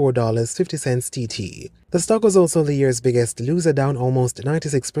year at $4.50 TT. The stock was also the year's biggest loser, down almost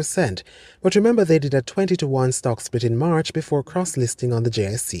 96%. But remember, they did a 20-to-1 stock split in March before cross-listing on the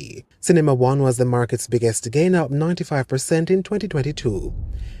JSE. Cinema One was the market's biggest gain, up 95% in 2022.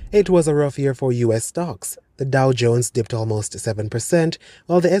 It was a rough year for U.S. stocks. The Dow Jones dipped almost 7%,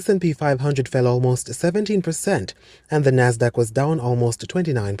 while the S&P 500 fell almost 17%, and the Nasdaq was down almost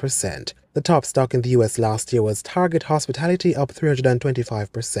 29%. The top stock in the U.S. last year was Target Hospitality, up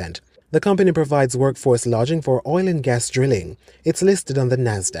 325%. The company provides workforce lodging for oil and gas drilling. It's listed on the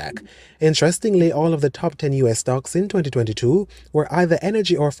Nasdaq. Interestingly, all of the top 10 U.S. stocks in 2022 were either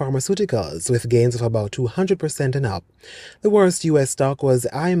energy or pharmaceuticals, with gains of about 200% and up. The worst U.S. stock was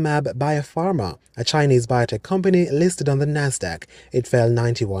I-Mab Biopharma, a Chinese biotech company listed on the Nasdaq. It fell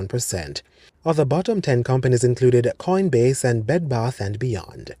 91%. Other bottom 10 companies included Coinbase and Bed Bath &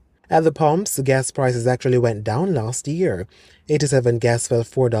 Beyond. At the pumps, gas prices actually went down last year. 87 gas fell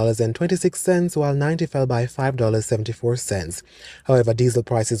 $4.26, while 90 fell by $5.74. However, diesel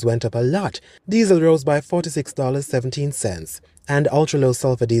prices went up a lot. Diesel rose by $46.17, and ultra-low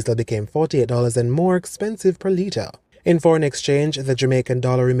sulfur diesel became $48 and more expensive per liter. In foreign exchange, the Jamaican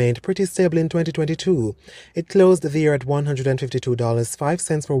dollar remained pretty stable in 2022. It closed the year at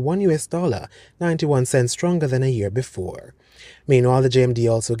 $152.05 for $1, 91 cents stronger than a year before. Meanwhile, the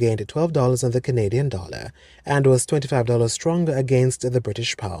JMD also gained $12 on the Canadian dollar and was $25 stronger against the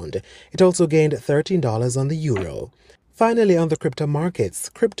British pound. It also gained $13 on the euro. Finally, on the crypto markets,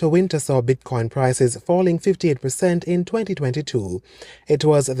 crypto winter saw Bitcoin prices falling 58% in 2022. It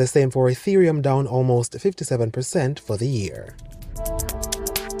was the same for Ethereum, down almost 57% for the year.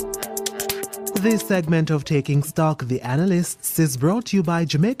 This segment of Taking Stock, The Analysts, is brought to you by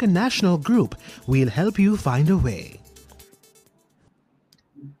Jamaican National Group. We'll help you find a way.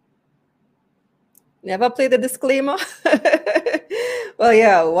 Never play the disclaimer. Well,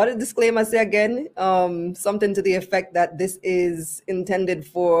 yeah, what did disclaimer say again? Something to the effect that this is intended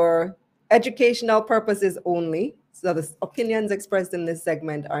for educational purposes only. So the opinions expressed in this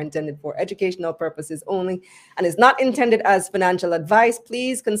segment are intended for educational purposes only and is not intended as financial advice.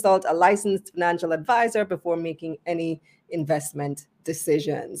 Please consult a licensed financial advisor before making any investment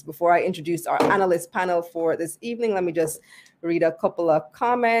decisions. Before I introduce our analyst panel for this evening, let me just read a couple of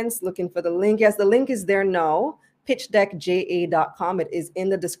comments. Looking for the link. Yes, the link is there now. pitchdeckja.com. It is in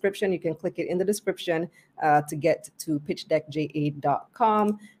the description. You can click it in the description to get to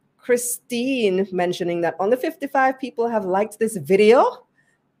pitchdeckja.com. Christine mentioning that only 55 people have liked this video.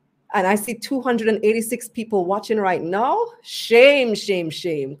 And I see 286 people watching right now. Shame, shame,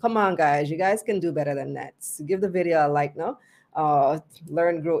 shame. Come on, guys. You guys can do better than that. So give the video a like now.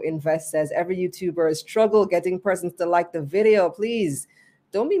 Learn, Grow, Invest says every YouTuber struggle getting persons to like the video. Please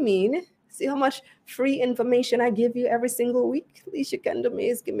don't be mean. See how much free information I give you every single week. At least you can do me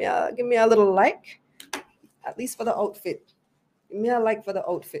is give me a little like, at least for the outfit. Give me a like for the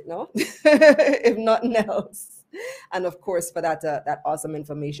outfit, no? If nothing else. And of course, for that awesome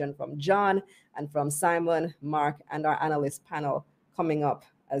information from John and from Simon, Mark, and our analyst panel coming up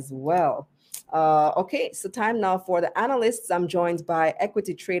as well. Okay, so time now for the analysts. I'm joined by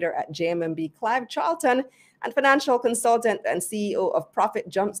equity trader at JMMB, Clive Charlton, and financial consultant and CEO of Profit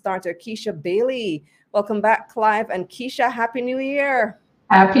Jumpstarter, Keisha Bailey. Welcome back, Clive and Keisha. Happy New Year.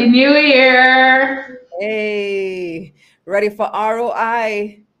 Happy New Year. Hey, ready for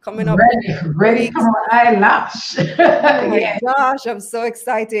ROI coming up? Ready for my launch. Oh my gosh, I'm so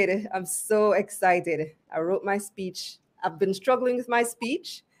excited. I'm so excited. I wrote my speech. I've been struggling with my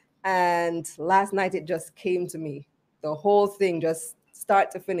speech. And last night it just came to me. The whole thing, just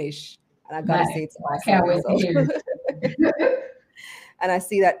start to finish. And I gotta say it's awesome. I can't wait to hear it. And I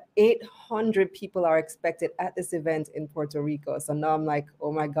see that 800 people are expected at this event in Puerto Rico. So now I'm like,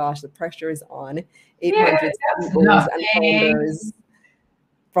 oh my gosh, the pressure is on. 800 CEOs and founders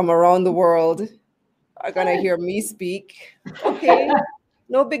from around the world are gonna hear me speak. Okay,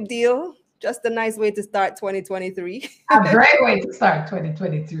 no big deal. Just a nice way to start 2023. A great way to start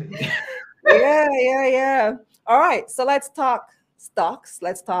 2023. Yeah. All right, so let's talk stocks.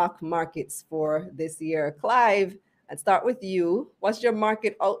 Let's talk markets for this year. Clive, let's start with you. What's your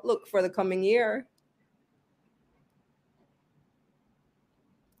market outlook for the coming year?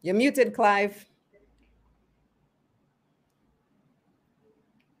 You're muted, Clive.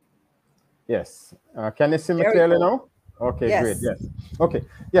 Yes. Can you see me clearly now? Okay, yes. Great. Yes. Okay.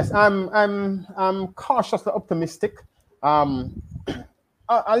 Yes, I'm cautiously optimistic. A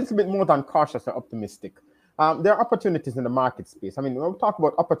little bit more than cautiously optimistic. There are opportunities in the market space. I mean, when we talk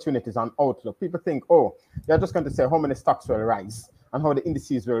about opportunities and outlook, people think, oh, they're just going to say how many stocks will rise and how the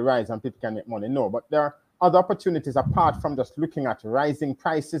indices will rise and people can make money. No, but there are other opportunities apart from just looking at rising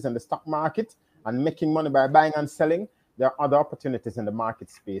prices in the stock market and making money by buying and selling. There are other opportunities in the market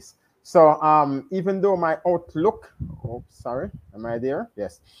space. So even though my outlook, am I there?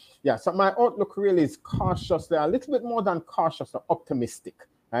 Yes. Yeah, so my outlook really is cautiously, a little bit more than cautiously optimistic,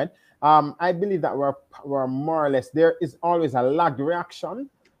 right? I believe that we're more or less, there is always a lag reaction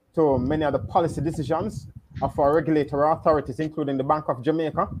to many of the policy decisions of our regulatory authorities, including the Bank of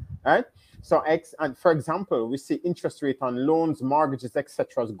Jamaica, right? So, and for example, we see interest rate on loans, mortgages,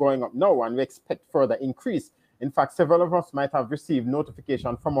 etc. is going up now, and we expect further increase. In fact, several of us might have received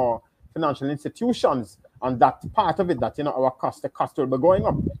notification from our financial institutions on that part of it, that, you know, the cost will be going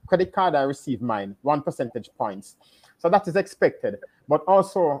up. Credit card, I received mine, 1 percentage points. So that is expected. But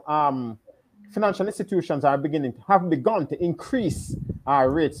also, financial institutions have begun to increase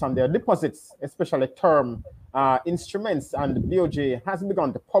rates on their deposits, especially term instruments, and the BOJ has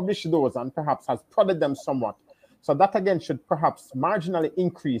begun to publish those and perhaps has prodded them somewhat. So that again should perhaps marginally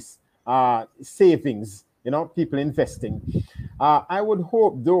increase savings, you know, people investing. I would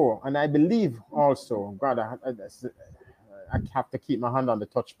hope though, and I believe also, God, I have to keep my hand on the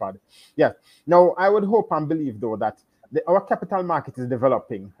touchpad. Yeah. Now, I would hope and believe though that our capital market is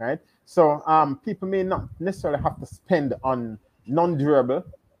developing, right? So people may not necessarily have to spend on non-durable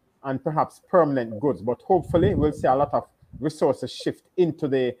and perhaps permanent goods, but hopefully we'll see a lot of resources shift into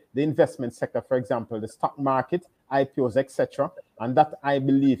the investment sector, for example, the stock market, IPOs, etc. And that, I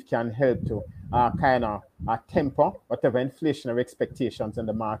believe, can help to kind of temper whatever inflationary expectations in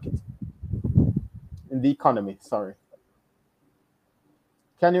the market, in the economy, sorry.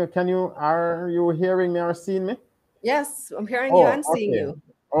 Are you hearing me or seeing me? Yes, I'm hearing you and seeing you.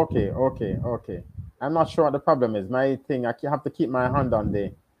 Okay. I'm not sure what the problem is. My thing, I have to keep my hand on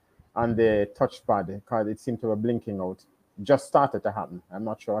the touchpad because it seemed to be blinking out. Just started to happen. I'm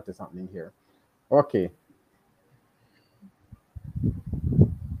not sure what is happening here. Okay.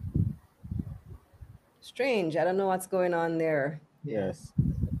 Strange. I don't know what's going on there. Yes.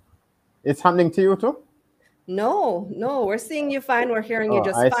 It's happening to you too? No, we're seeing you fine. We're hearing you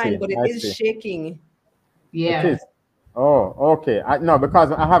just fine, but it is shaking. Yeah. It is. Oh, okay. No,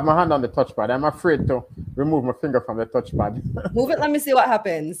 because I have my hand on the touchpad. I'm afraid to remove my finger from the touchpad. Move it. Let me see what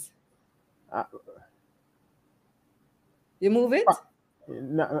happens. You move it?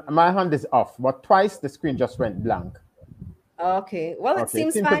 No, my hand is off, but twice the screen just went blank. Okay. Well, it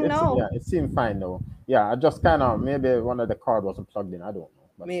seems fine now. Yeah, it seems fine now. Yeah, I just kind of, maybe one of the cord wasn't plugged in. I don't know.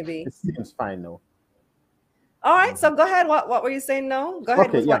 But maybe. It seems fine now. All right. So go ahead. What were you saying now? Go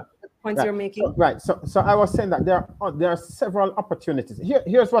ahead with what points you're making. So I was saying that there are several opportunities.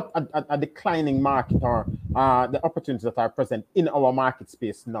 Here's what a declining market or the opportunities that are present in our market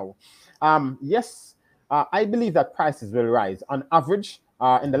space now. Yes, I believe that prices will rise on average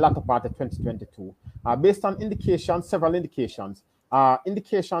in the latter part of 2022, based on indications, several indications.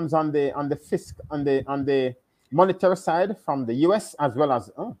 Indications on the monetary side from the US as well as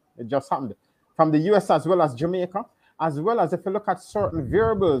it just happened. From the US as well as Jamaica, as well as if you look at certain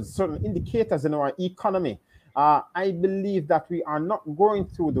variables, certain indicators in our economy, I believe that we are not going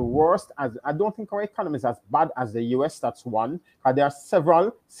through the worst. I don't think our economy is as bad as the US, that's one. There are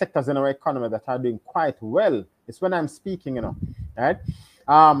several sectors in our economy that are doing quite well. It's when I'm speaking, right?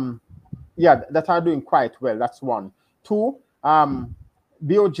 That are doing quite well, that's one. Two,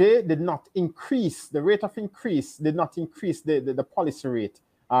 BOJ did not increase, the rate of increase did not increase the policy rate.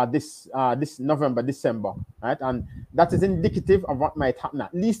 This November, December, right? And that is indicative of what might happen,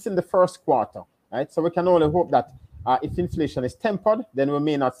 at least in the first quarter, right? So we can only hope that if inflation is tempered, then we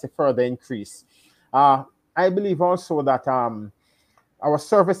may not see further increase. I believe also that our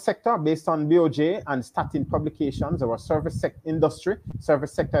service sector, based on BOJ and Statin publications, our service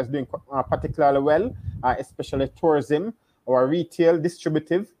sector is doing particularly well, especially tourism, our retail,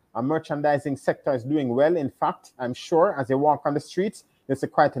 distributive, merchandising sector is doing well. In fact, I'm sure as you walk on the streets, there's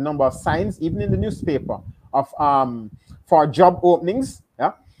quite a number of signs, even in the newspaper, of for job openings.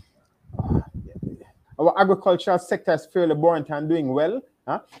 Yeah, our agricultural sector is fairly buoyant and doing well.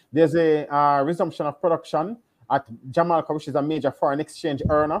 There's a resumption of production at Jamaica, which is a major foreign exchange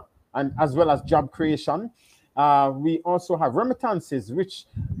earner, and as well as job creation. We also have remittances, which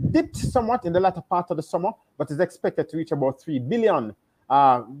dipped somewhat in the latter part of the summer, but is expected to reach about 3 billion.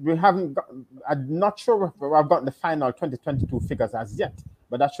 We haven't I'm not sure if I've gotten the final 2022 figures as yet,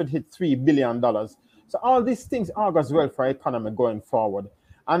 but that should hit $3 billion. So all these things augurs well for our economy going forward.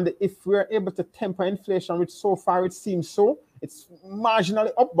 And if we're able to temper inflation, which so far it seems so, it's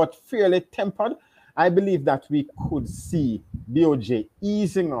marginally up, but fairly tempered, I believe that we could see BOJ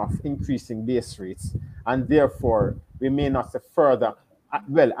easing off increasing base rates, and therefore we may not see further,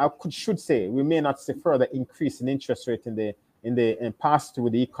 should say we may not see further increase in interest rate in pass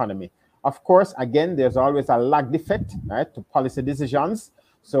through the economy. Of course, again, there's always a lagged effect, right, to policy decisions.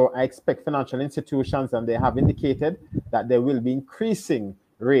 So I expect financial institutions, and they have indicated that they will be increasing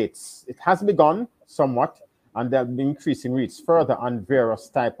rates. It has begun somewhat, and they'll be increasing rates further on various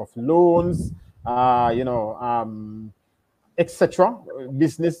type of loans, etc.,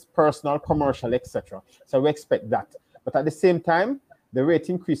 business, personal, commercial, etc. So we expect that. But at the same time, the rate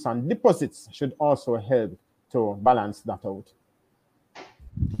increase on deposits should also help to balance that out.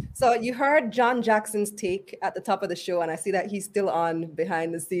 So you heard John Jackson's take at the top of the show, and I see that he's still on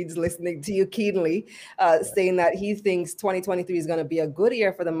behind the scenes listening to you keenly, saying that he thinks 2023 is going to be a good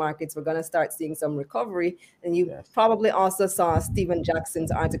year for the markets. We're going to start seeing some recovery. And you probably also saw Stephen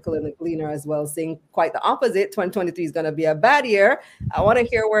Jackson's article in the Gleaner as well, saying quite the opposite. 2023 is going to be a bad year. I want to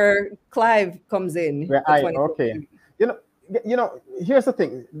hear where Clive comes in. Okay. Here's the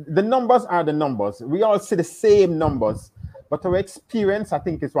thing. The numbers are the numbers. We all see the same numbers. But our experience, I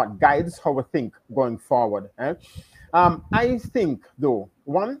think, is what guides how we think going forward. I think, though,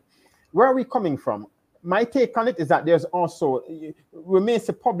 one, where are we coming from? My take on it is that there's also, we may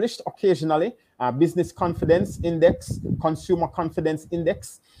see published occasionally business confidence index, consumer confidence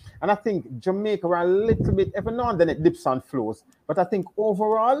index. And I think Jamaica, we're a little bit, every now and then it dips and flows. But I think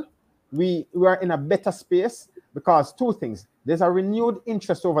overall, we are in a better space because two things. There's a renewed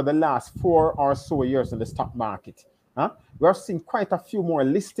interest over the last 4 or so years in the stock market. We have seen quite a few more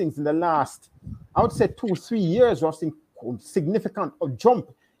listings in the last, I would say 2-3 years. We have seen significant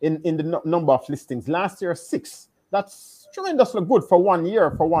jump in the number of listings. Last year, 6. That's tremendously good for 1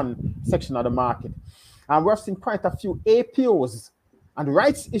 year, for one section of the market. And we have seen quite a few APOs and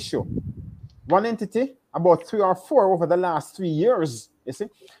rights issue. One entity, about 3 or 4 over the last 3 years, you see.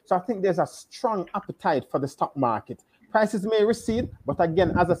 So I think there's a strong appetite for the stock market. Prices may recede, but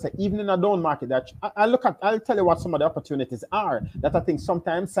again, as I said, even in a down market, I'll tell you what some of the opportunities are that I think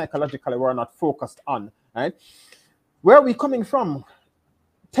sometimes psychologically we're not focused on, right? Where are we coming from?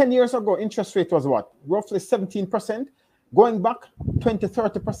 10 years ago, interest rate was what? Roughly 17%. Going back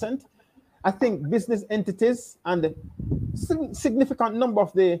 20-30%. I think business entities and a significant number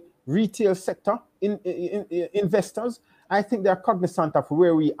of the retail sector investors, I think they're cognizant of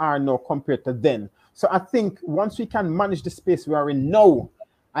where we are now compared to then. So I think once we can manage the space we are in now,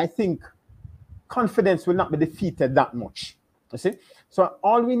 I think confidence will not be defeated that much. You see? So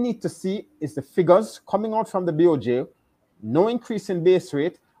all we need to see is the figures coming out from the BOJ, no increase in base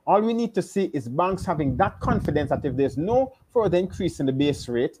rate. All we need to see is banks having that confidence that if there's no further increase in the base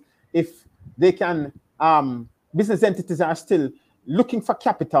rate, if they can, business entities are still looking for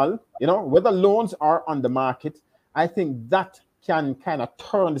capital, you know, whether loans are on the market, I think that can kind of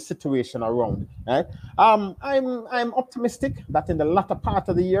turn the situation around. Right? I'm optimistic that in the latter part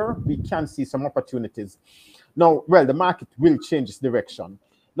of the year, we can see some opportunities. Now, well, the market will change its direction.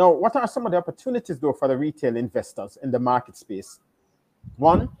 Now, what are some of the opportunities, though, for the retail investors in the market space?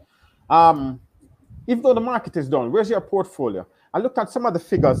 One, even though the market is down, where's your portfolio? I looked at some of the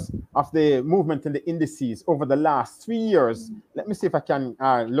figures of the movement in the indices over the last 3 years. Let me see if I can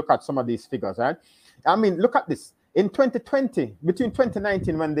look at some of these figures, right? I mean, look at this. In 2020, between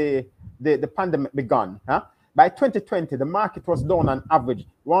 2019 when the pandemic began, by 2020, the market was down on average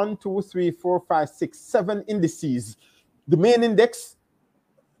 1, 2, 3, 4, 5, 6, 7 indices. The main index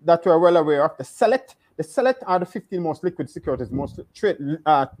that we're well aware of, the Select are the 15 most liquid securities, most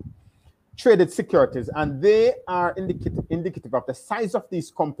traded securities, and they are indicative of the size of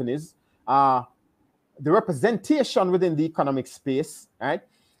these companies, the representation within the economic space, right?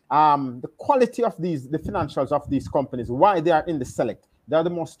 The quality of the financials of these companies, why they are in the Select. They are the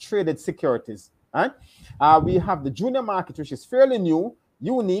most traded securities, right? We have the junior market, which is fairly new,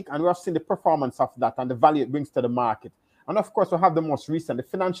 unique, and we have seen the performance of that and the value it brings to the market. And of course, we have the most recent, the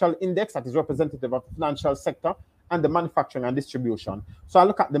financial index that is representative of the financial sector and the manufacturing and distribution. So I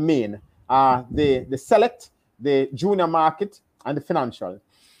look at the main, the Select, the junior market, and the financial.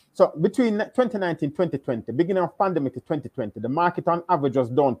 So between 2019 and 2020, beginning of pandemic to 2020, the market on average was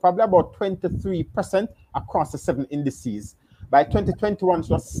down probably about 23% across the 7 indices. By 2021, it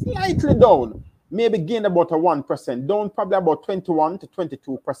was slightly down, maybe gained about a 1%, down probably about 21 to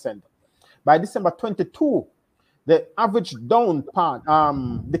 22%. By December 22, the average down part,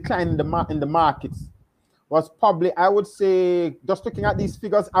 decline in the markets was probably, I would say, just looking at these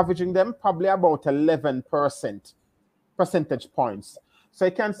figures, averaging them probably about 11% percentage points. So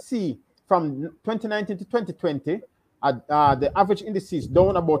you can see from 2019 to 2020, the average indices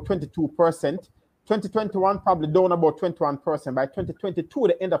down about 22%. 2021 probably down about 21%. By 2022,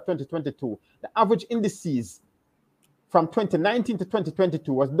 the end of 2022, the average indices from 2019 to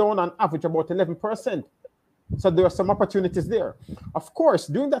 2022 was down on average about 11%. So there are some opportunities there. Of course,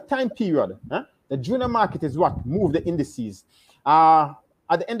 during that time period, the junior market is what moved the indices. At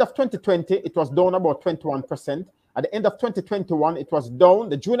the end of 2020, it was down about 21%. At the end of 2021, it was down.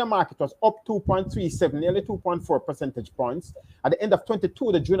 The junior market was up 2.37, nearly 2.4 percentage points. At the end of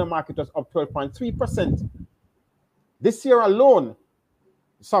 22, the junior market was up 12.3%. This year alone,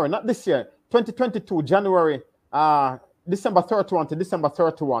 sorry, not this year, 2022, January, December 31 to December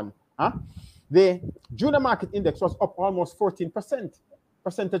 31, the junior market index was up almost 14%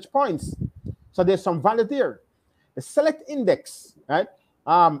 percentage points. So there's some value there. The Select index, right,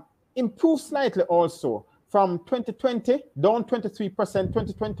 improved slightly also. From 2020, down 23%,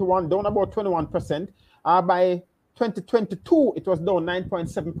 2021, down about 21%. By 2022, it was down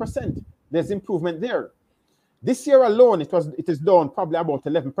 9.7%. There's improvement there. This year alone, it is down probably about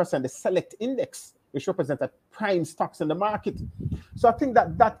 11%, the Select index, which represents prime stocks in the market. So I think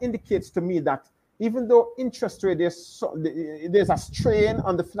that indicates to me that even though interest rate, there's a strain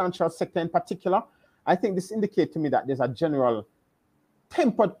on the financial sector in particular, I think this indicates to me that there's a general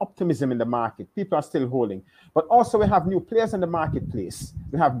tempered optimism in the market. People are still holding. But also we have new players in the marketplace.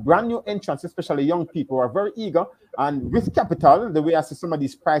 We have brand new entrants, especially young people who are very eager. And with capital, the way I see some of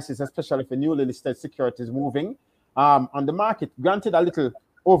these prices, especially for newly listed securities moving on the market, granted a little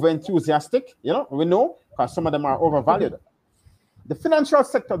over-enthusiastic, you know, we know, because some of them are overvalued. The financial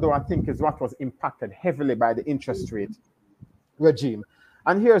sector, though, I think is what was impacted heavily by the interest rate regime.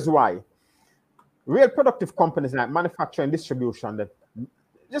 And here's why. Real productive companies like manufacturing, distribution, that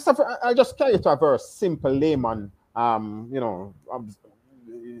I'll just carry it to a very simple layman,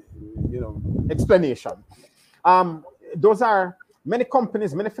 explanation. Those are many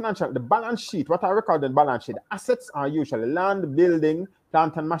companies, many financial. The balance sheet, what I record in balance sheet, assets are usually land, building,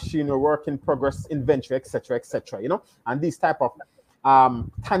 plant and machinery, work in progress, inventory, etc., you know, and these type of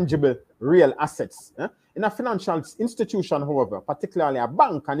tangible, real assets. In a financial institution, however, particularly a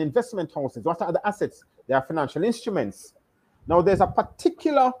bank and investment houses, what are the assets? They are financial instruments. Now, there's a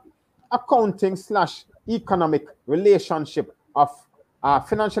particular accounting / economic relationship of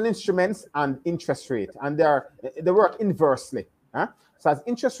financial instruments and interest rate, and they work inversely. So as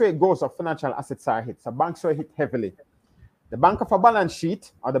interest rate goes up, financial assets are hit. So banks are hit heavily. The bank of a balance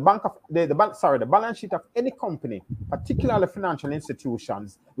sheet, or the balance sheet of any company, particularly financial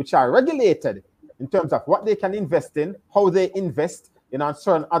institutions, which are regulated in terms of what they can invest in, how they invest, and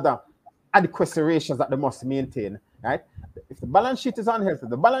certain other adequacy ratios that they must maintain, right? If the balance sheet is unhealthy,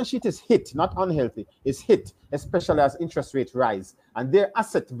 the balance sheet is hit, not unhealthy, is hit, especially as interest rates rise, and their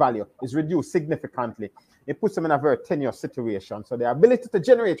asset value is reduced significantly. It puts them in a very tenuous situation. So their ability to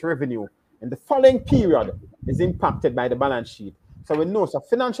generate revenue in the following period is impacted by the balance sheet. So we know, so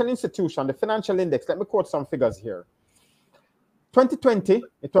financial institution, the financial index, let me quote some figures here. 2020,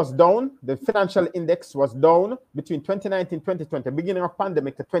 it was down. The financial index was down between 2019 and 2020, beginning of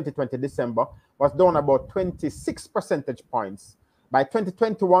pandemic to 2020 December, was down about 26 percentage points. By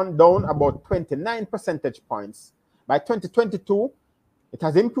 2021, down about 29 percentage points. By 2022, it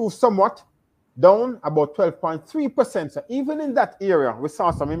has improved somewhat, down about 12.3%. So even in that area, we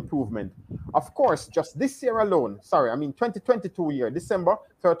saw some improvement. Of course, just this year alone, 2022 year, December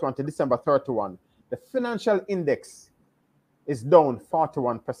 31 to December 31, the financial index is down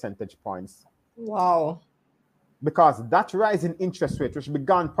 41 percentage points. Wow. Because that rise in interest rate, which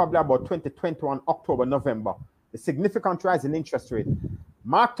began probably about 2021, October, November, the significant rise in interest rate,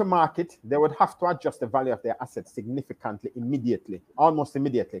 mark to market, they would have to adjust the value of their assets significantly, immediately, almost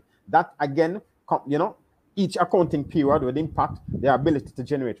immediately. That again, you know, each accounting period would impact their ability to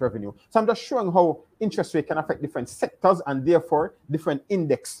generate revenue. So I'm just showing how interest rate can affect different sectors and therefore different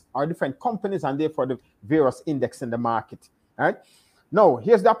index or different companies and therefore the various index in the market. All right. Now,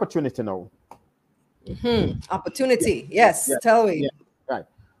 here's the opportunity now. Opportunity. Yes. Yeah. Tell me. Yeah. Right.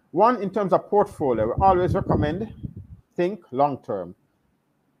 One, in terms of portfolio, we always recommend think long term.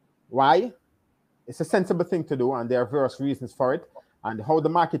 Why? It's a sensible thing to do, and there are various reasons for it. And how the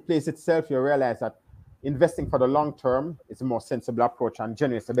market plays itself, you realize that investing for the long term is a more sensible approach and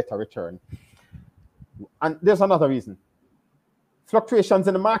generates a better return. And there's another reason. Fluctuations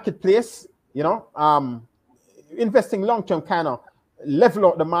in the marketplace, you know, investing long term kind of level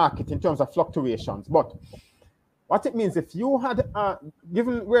out the market in terms of fluctuations. But what it means, if you had,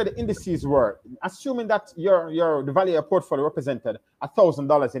 given where the indices were, assuming that the value of your portfolio represented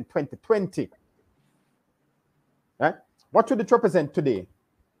 $1,000 in 2020, right? What would it represent today?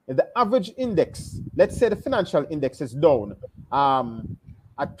 If the average index, let's say the financial index is down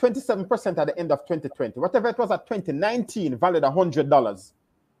at 27% at the end of 2020, whatever it was at 2019, valued $100,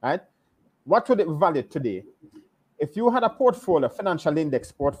 right? What would it be valued today? If you had a portfolio, financial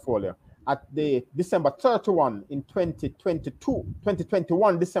index portfolio, at the December 31 in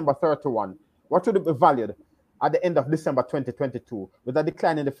 2021, December 31, what would it be valued at the end of December 2022 with a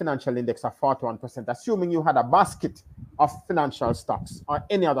decline in the financial index of 41%, assuming you had a basket of financial stocks or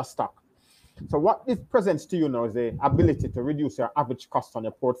any other stock? So what it presents to you now is the ability to reduce your average cost on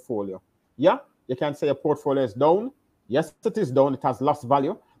your portfolio. Yeah, you can say your portfolio is down. Yes, it is down. It has lost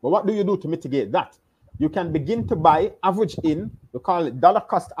value. But what do you do to mitigate that? You can begin to buy average in, we call it dollar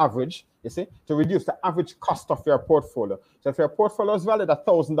cost average, you see, to reduce the average cost of your portfolio. So if your portfolio is valued at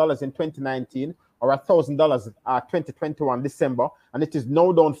 $1,000 in 2019 or $1,000 2021 December, and it is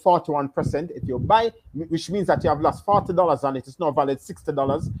now down 41%, if you buy, which means that you have lost $40 on it, it's now valued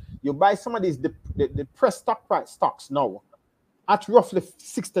 $60, you buy some of these depressed stock price stocks now at roughly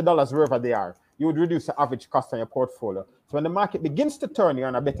 $60 wherever they are, you would reduce the average cost on your portfolio. So when the market begins to turn, you're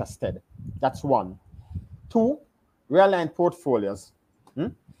in a better stead. That's one. Two, realign portfolios.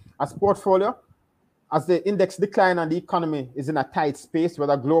 As the index decline and the economy is in a tight space,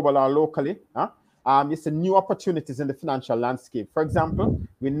 whether global or locally, You see new opportunities in the financial landscape. For example,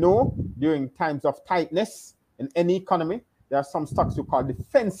 we know during times of tightness in any economy, there are some stocks we call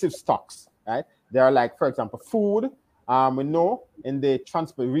defensive stocks, right? They are like, for example, food. We know in the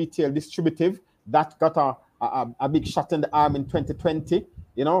transport, retail, distributive, that got a big shot in the arm in 2020,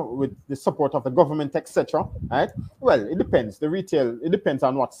 you know, with the support of the government, etc. Right? Well, it depends. The retail, it depends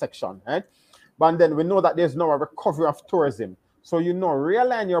on what section, right? But then we know that there's now a recovery of tourism. So, you know,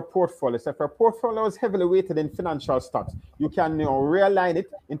 realign your portfolio. So if your portfolio is heavily weighted in financial stocks, you can now realign it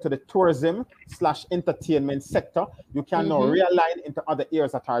into the tourism/entertainment sector. You can now realign into other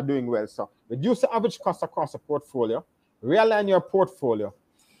areas that are doing well. So reduce the average cost across the portfolio, realign your portfolio.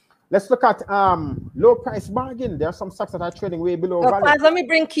 Let's look at low price bargain. There are some stocks that are trading way below value. Let me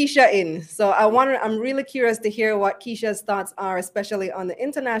bring Keisha in. So I'm really curious to hear what Keisha's thoughts are, especially on the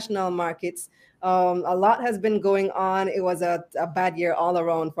international markets. A lot has been going on. It was a bad year all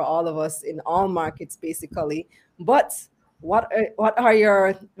around for all of us in all markets, basically. But what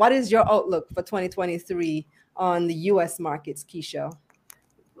is your outlook for 2023 on the U.S. markets, Keisha?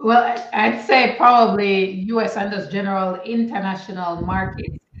 Well, I'd say probably U.S. and just general international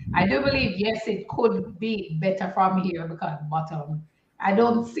markets. I do believe, yes, it could be better from here because bottom. I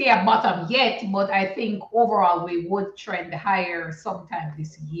don't see a bottom yet, but I think overall we would trend higher sometime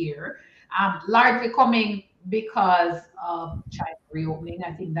this year. Largely coming because of China reopening.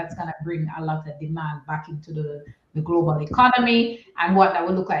 I think that's going to bring a lot of demand back into the global economy and what that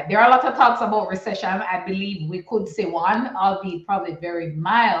would look like. There are a lot of talks about recession. I believe we could see one, albeit probably very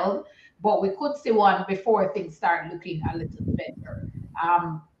mild, but we could see one before things start looking a little better.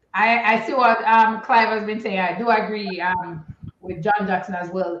 I see what Clive has been saying. I do agree with John Jackson as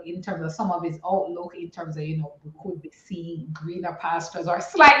well in terms of some of his outlook, in terms of, you know, we could be seeing greener pastures or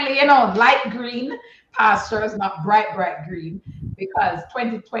slightly, you know, light green pastures, not bright green, because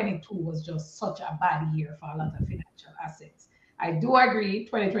 2022 was just such a bad year for a lot of financial assets. I do agree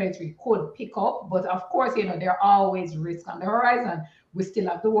 2023 could pick up, but of course, you know, there are always risks on the horizon. We still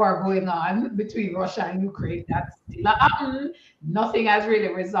have the war going on between Russia and Ukraine. That's still happening. Nothing has really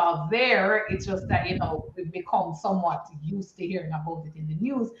resolved there. It's just that, you know, we've become somewhat used to hearing about it in the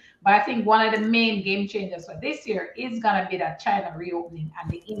news. But I think one of the main game changers for this year is going to be that China reopening and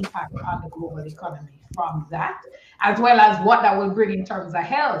the impact on the global economy from that, as well as what that will bring in terms of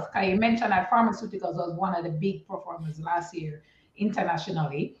health. You mentioned that pharmaceuticals was one of the big performers last year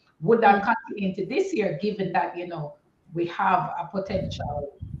internationally. Would that continue into this year, given that, you know, we have a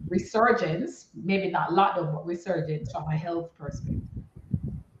potential resurgence, maybe not lockdown, but resurgence from a health perspective?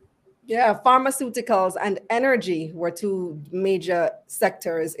 Yeah, pharmaceuticals and energy were two major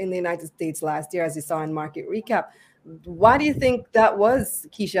sectors in the United States last year, as you saw in Market Recap. Why do you think that was,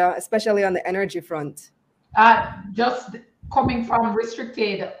 Keisha, especially on the energy front? Just coming from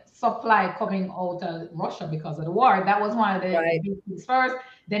restricted supply coming out of Russia because of the war. That was one of the big things first.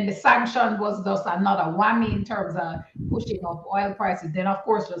 Then the sanction was just another whammy in terms of pushing up oil prices. Then, of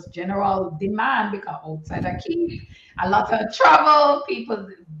course, just general demand because outside of Kyiv, a lot of travel, people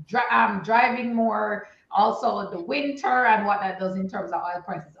driving more, also the winter and what that does in terms of oil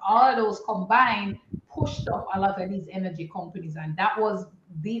prices. All of those combined pushed up a lot of these energy companies, and that was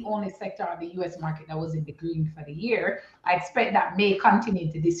the only sector of the U.S. market that was in the green for the year. I expect that may continue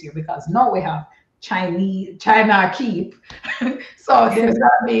into this year because now we have China keep. So there's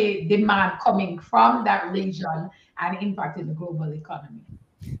going to be demand coming from that region and impacting the global economy.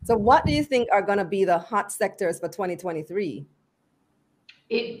 So what do you think are going to be the hot sectors for 2023?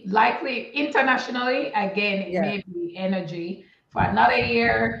 It likely internationally, again, it may be energy. For another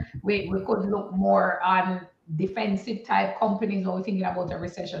year, we could look more on defensive type companies when we're thinking about a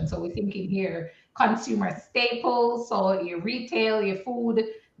recession. So we're thinking here consumer staples, so your retail, your food,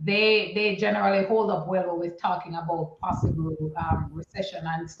 they generally hold up well when we're talking about possible recession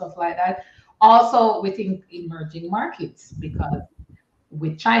and stuff like that. Also, we think emerging markets, because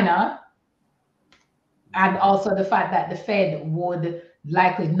with China and also the fact that the Fed would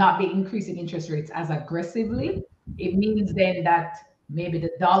likely not be increasing interest rates as aggressively, it means then that maybe the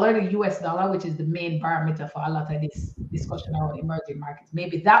dollar, the US dollar, which is the main parameter for a lot of this discussion around emerging markets,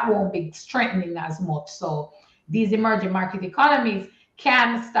 maybe that won't be strengthening as much. So these emerging market economies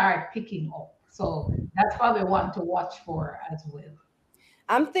can start picking up. So that's probably one to watch for as well.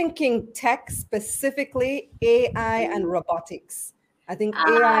 I'm thinking tech, specifically AI and robotics. I think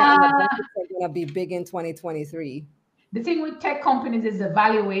AI and robotics are going to be big in 2023. The thing with tech companies is the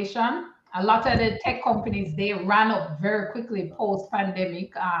valuation. A lot of the tech companies, they ran up very quickly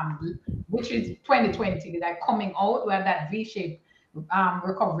post-pandemic, which is 2020, like coming out where that V-shaped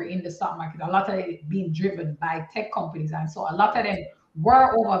recovery in the stock market. A lot of it being driven by tech companies. And so a lot of them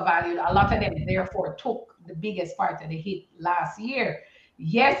were overvalued. A lot of them therefore took the biggest part of the hit last year.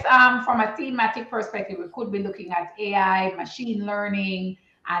 Yes, from a thematic perspective, we could be looking at AI, machine learning,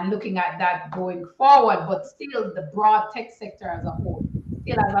 and looking at that going forward, but still the broad tech sector as a whole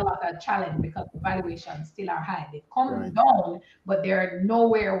still has a lot of challenge because the valuations still are high. They've come down, but they're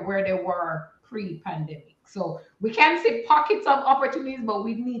nowhere where they were pre-pandemic. So we can see pockets of opportunities, but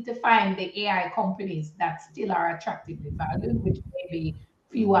we need to find the AI companies that still are attractively valued, which may be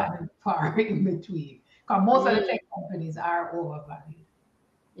few and far in between. Because most of the tech companies are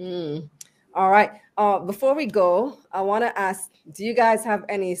overvalued. All right. Before we go, I want to ask, do you guys have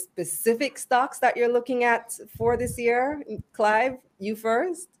any specific stocks that you're looking at for this year? Clive, you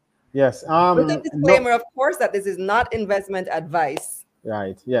first. Yes. With a disclaimer, of course, that this is not investment advice.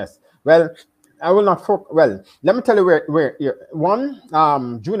 Right. Yes. Well, I will not. Well, let me tell you where one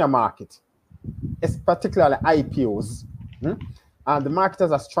junior market, is particularly IPOs. The market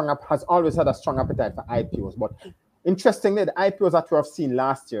has always had a strong appetite for IPOs, but interestingly, the IPOs that we have seen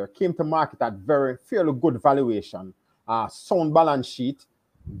last year came to market at fairly good valuation, sound balance sheet,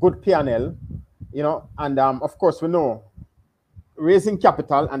 good P&L, and of course we know raising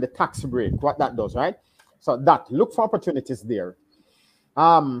capital and the tax break, what that does, right? So look for opportunities there.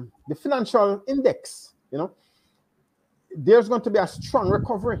 The financial index, there's going to be a strong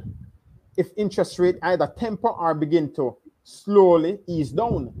recovery if interest rate either temper or begin to slowly ease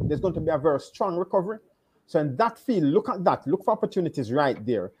down. There's going to be a very strong recovery. So in that field, look at that. Look for opportunities right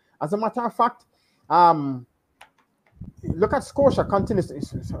there. As a matter of fact, look at Scotia. Continues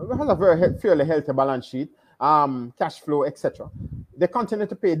has a fairly healthy balance sheet, cash flow, etc. They continue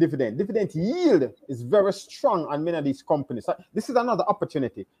to pay dividend. Dividend yield is very strong on many of these companies. So this is another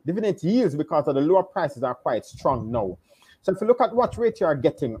opportunity. Dividend yields, because of the lower prices, are quite strong now. So if you look at what rate you are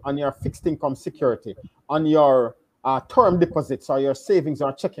getting on your fixed income security, on your term deposits or your savings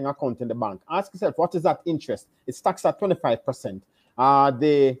or checking account in the bank, ask yourself, what is that interest? It's taxed at 25%.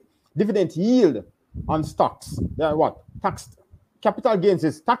 The dividend yield on stocks, taxed. Capital gains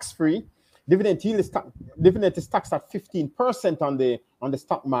is tax-free. Dividend yield is taxed at 15% on the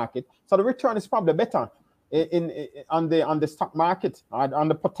stock market. So the return is probably better on the stock market, on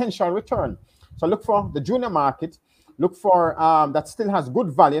the potential return. So look for the junior market. Look for that still has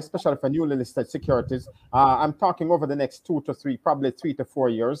good value, especially for newly listed securities. I'm talking over the next 2 to 3, probably 3 to 4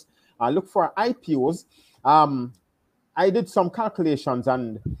 years. Look for IPOs. I did some calculations,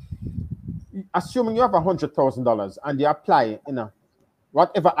 and assuming you have $100,000 and you apply in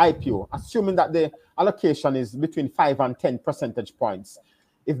whatever IPO, assuming that the allocation is between 5 and 10 percentage points,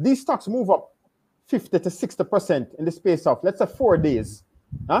 if these stocks move up 50 to 60% in the space of, let's say, 4 days,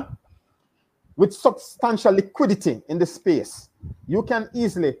 with substantial liquidity in the space, you can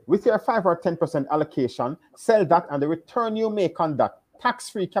easily, with your 5 or 10% allocation, sell that, and the return you make on that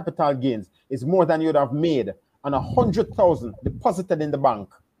tax-free capital gains is more than you would have made on $100,000 deposited in the bank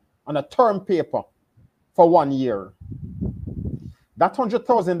on a term paper for 1 year. That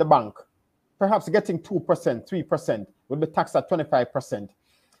 $100,000 in the bank, perhaps getting 2%, 3%, would be taxed at 25%.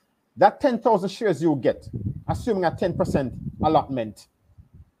 That 10,000 shares you get, assuming a 10% allotment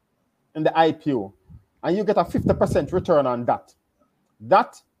in the IPO, and you get a 50% return on that.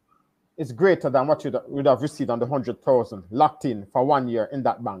 That is greater than what you would have received on the 100,000 locked in for 1 year in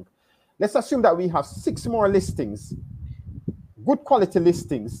that bank. Let's assume that we have 6 more listings, good quality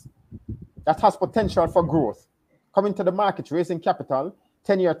listings that has potential for growth, coming to the market, raising capital,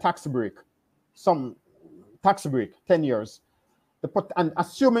 10-year tax break, some tax break, 10 years. And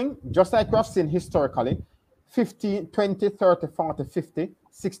assuming, just like we have seen historically, 50, 20, 30, 40, 50,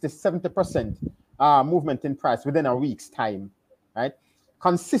 60, 70% movement in price within a week's time, right?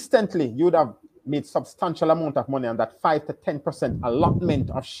 Consistently, you would have made substantial amount of money on that 5 to 10% allotment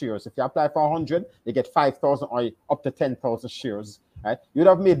of shares. If you apply for 100, you get 5,000 or up to 10,000 shares, right? You would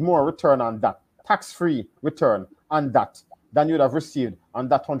have made more return on that, tax-free return on that, than you would have received on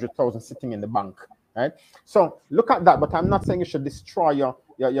that 100,000 sitting in the bank, right? So look at that, but I'm not saying you should destroy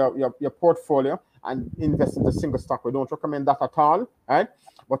your portfolio and invest in the single stock. We don't recommend that at all, right?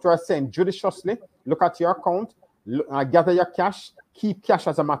 But we're saying judiciously, look at your account, gather your cash, keep cash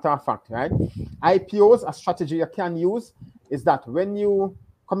as a matter of fact, right? IPOs, a strategy you can use is that when you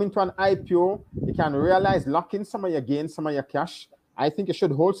come into an IPO, you can realize, lock in some of your gains, some of your cash. I think you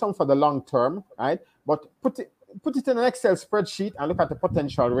should hold some for the long term, right? But put it in an Excel spreadsheet and look at the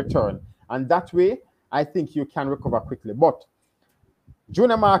potential return. And that way, I think you can recover quickly. But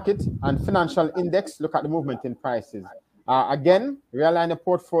junior market and financial index, look at the movement in prices. Again, realign the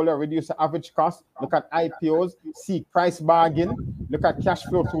portfolio, reduce the average cost, look at IPOs, seek price bargain, look at cash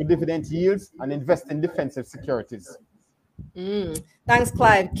flow through dividend yields, and invest in defensive securities. Thanks,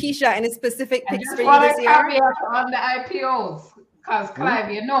 Clive. Keisha, any specific I picks just for you want this to year? caveat on the IPOs, because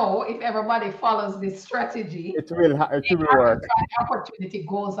Clive, you know, if everybody follows this strategy, It will work. opportunity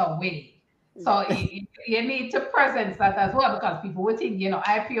goes away. So you need to presence that as well, because people will think, you know,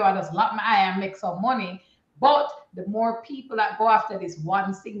 IPO, I just lock my eye and make some money. But the more people that go after this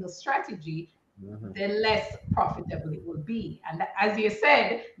one single strategy, the less profitable it will be. And as you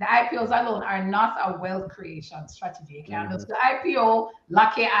said, the IPOs alone are not a wealth creation strategy. You can't just do IPO,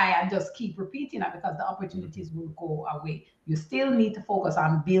 lock your eye, and just keep repeating it, because the opportunities will go away. You still need to focus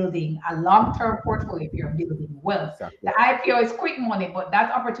on building a long-term portfolio if you're building wealth. Exactly. The IPO is quick money, but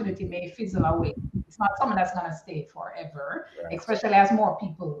that opportunity may fizzle away. It's not something that's going to stay forever, especially as more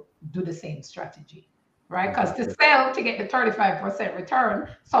people do the same strategy. Right? Because to sell to get the 35% return,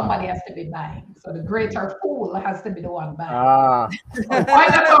 somebody has to be buying. So the greater fool has to be the one buying. Why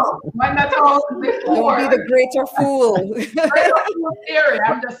not all before? Don't be the greater fool. Greater fool theory.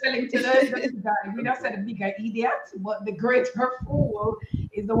 I'm just selling to the guy. We don't say the bigger idiot, but the greater fool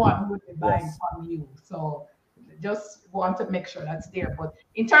is the one who would be buying from you. So just want to make sure that's there. But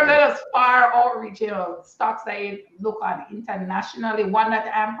in terms of those far outreach, you know, stocks that you look at internationally, one that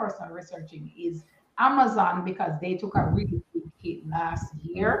I'm personally researching is Amazon, because they took a really big hit last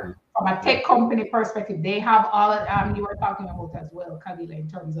year. From a tech company perspective, they have all of you were talking about as well, Kavila, in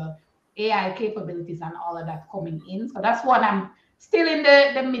terms of AI capabilities and all of that coming in. So that's what I'm still in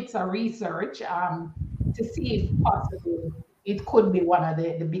the midst of research to see if possible it could be one of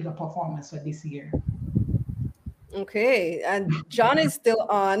the bigger performers for this year. Okay, and John is still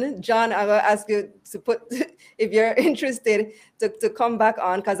on. John, I will ask you to put, if you're interested, to come back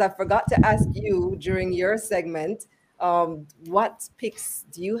on, because I forgot to ask you during your segment, what picks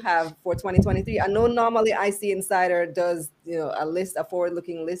do you have for 2023? I know normally IC Insider does, you know, a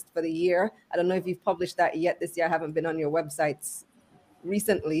forward-looking list for the year. I don't know if you've published that yet this year. I haven't been on your websites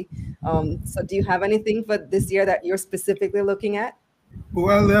recently. So do you have anything for this year that you're specifically looking at?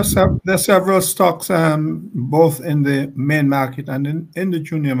 Well, there's several stocks, both in the main market and in the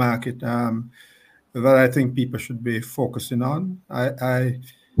junior market, that I think people should be focusing on. I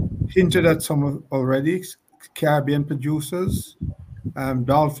hinted at some of already: Caribbean Producers,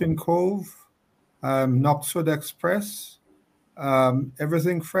 Dolphin Cove, Knoxford Express,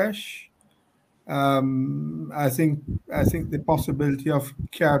 Everything Fresh. I think the possibility of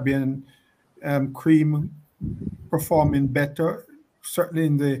Caribbean Cream performing better, certainly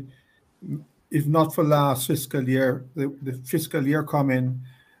in the, if not for last fiscal year, the fiscal year coming,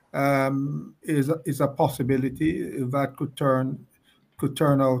 is a possibility that could turn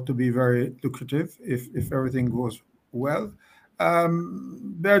out to be very lucrative if everything goes well.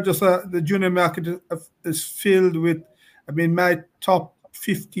 The junior market is filled with, I mean, my top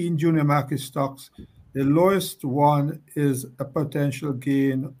 15 junior market stocks, the lowest one is a potential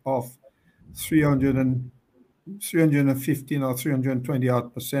gain of 315 or 320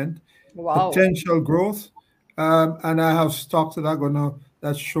 odd %. Wow. Potential growth, and I have stocks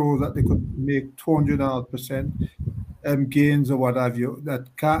that show that they could make 200 odd % gains or what have you,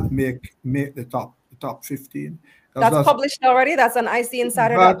 that can't make the top 15. That's published already. That's on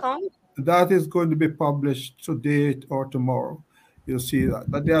ICinsider.com. That is going to be published today or tomorrow. You'll see that.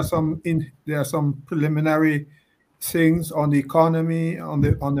 But there are some preliminary things on the economy, on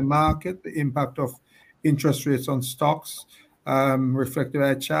the market, the impact of interest rates on stocks, reflected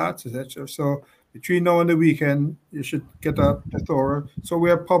by charts, etc. So between now and the weekend, you should get a thorough. So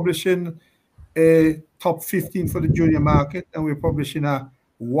we are publishing a top 15 for the junior market, and we're publishing a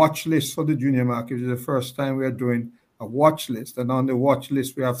watch list for the junior market. It's the first time we are doing a watch list, and on the watch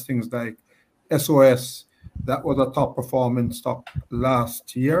list we have things like SOS, that was a top performing stock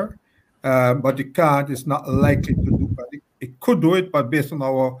last year, but it's not likely to do it. It could do it, but based on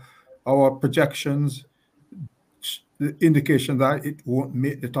our projections, the indication that it won't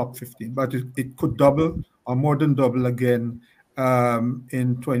make the top 15, but it could double or more than double again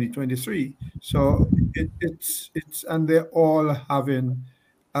in 2023. So it's and they're all having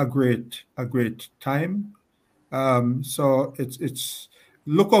a great time. So it's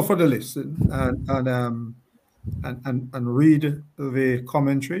look out for the list and read the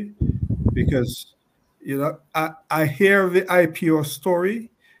commentary, because I hear the IPO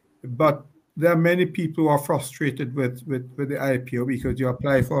story, but there are many people who are frustrated with the IPO, because you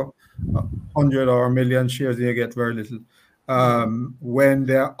apply for 100 or 1 million shares and you get very little, when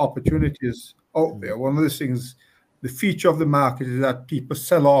there are opportunities out there. One of the things, the feature of the market is that people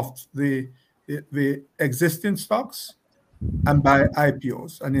sell off the existing stocks and buy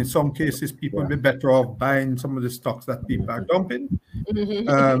IPOs, and in some cases people will be better off buying some of the stocks that people are dumping,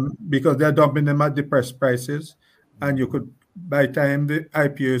 because they're dumping them at depressed prices, and you could by the time the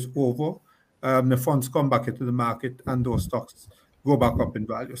IPO is over, the funds come back into the market and those stocks go back up in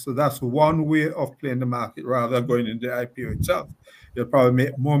value. So that's one way of playing the market rather than going into the IPO itself. You'll probably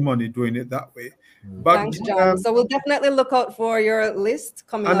make more money doing it that way. But thanks, John. So we'll definitely look out for your list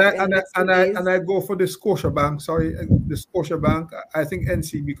coming up in the next few days. And I go for the Scotiabank. Sorry, the Scotiabank. I think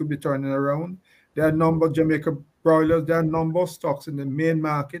NCB could be turning around. There are a number of Jamaica broilers. There are a number of stocks in the main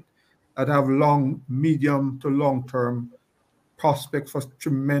market that have long, medium to long-term prospects for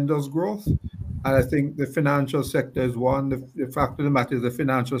tremendous growth. And I think the financial sector is one. The fact of the matter is the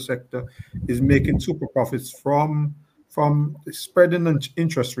financial sector is making super profits from spreading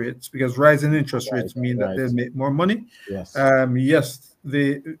interest rates, because rising interest rates mean that they'll make more money. Yes. Yes,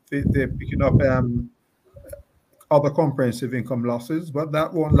 they're picking up other comprehensive income losses, but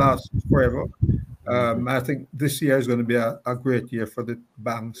that won't last forever. I think this year is going to be a great year for the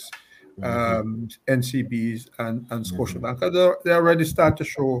banks, NCBs and Scotiabank. They already start to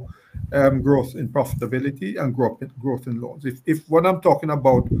show growth in profitability and growth in loans. If what I'm talking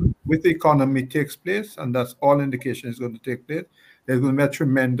about with the economy takes place, and that's all indication is going to take place, there's going to be a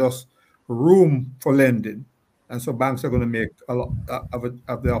tremendous room for lending, and so banks are going to make a lot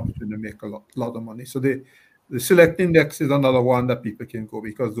of the opportunity to make a lot of money. So the select index is another one that people can go,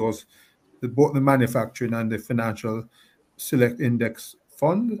 because both the manufacturing and the financial select index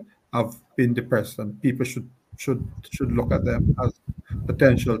fund have been depressed, and people should look at them as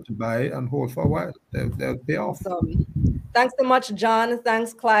potential to buy and hold for a while. They'll pay off. Thanks so much, John.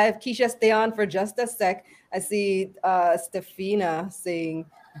 Thanks, Clive. Keisha, stay on for just a sec. I see Stefina saying,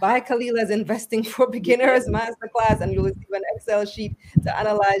 buy Khalila's Investing for Beginners Masterclass, and you'll receive an Excel sheet to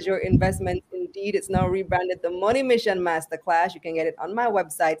analyze your investments. Indeed, it's now rebranded the Money Mission Masterclass. You can get it on my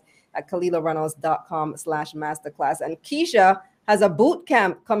website at KhalilaReynolds.com/masterclass. And Keisha has a boot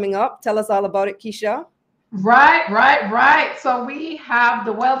camp coming up. Tell us all about it, Keisha. Right. So we have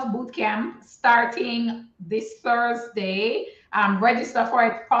the Wealth Bootcamp starting this Thursday. Register for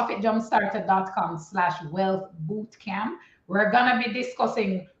it, profitjumpstarter.com/wealth bootcamp. We're going to be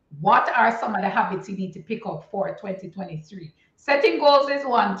discussing what are some of the habits you need to pick up for 2023. Setting goals is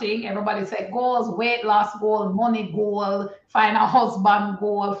one thing. Everybody set goals: weight loss goal, money goal, find a husband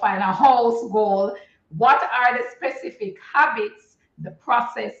goal, find a house goal. What are the specific habits, the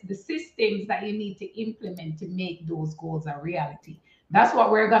process, the systems that you need to implement to make those goals a reality? That's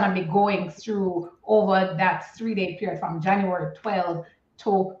what we're going to be going through over that 3-day period from January 12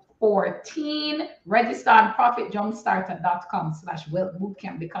 to 14. Register on profitjumpstarter.com/wealth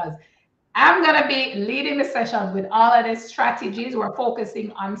bootcamp, because I'm going to be leading the session with all of the strategies. We're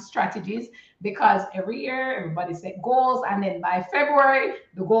focusing on strategies because every year everybody set goals, and then by February,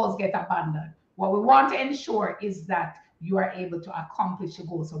 the goals get abandoned. What we want to ensure is that you are able to accomplish your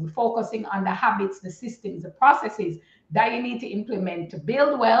goals. So we're focusing on the habits, the systems, the processes that you need to implement to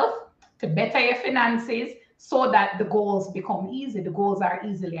build wealth, to better your finances, so that the goals become easy. The goals are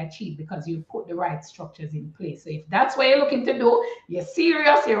easily achieved because you put the right structures in place. So if that's what you're looking to do, you're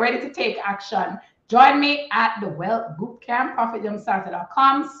serious, you're ready to take action, join me at the Wealth Bootcamp,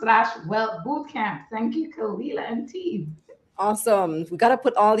 profitjumpstarter.com/wealth bootcamp. Thank you, Khalila and team. Awesome. We got to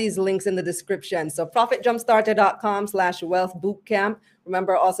put all these links in the description. So profitjumpstarter.com/wealth bootcamp.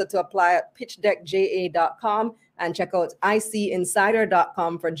 Remember also to apply at pitchdeckja.com and check out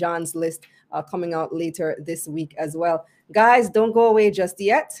icinsider.com for John's list coming out later this week as well. Guys, don't go away just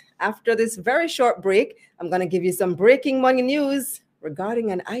yet. After this very short break, I'm going to give you some breaking money news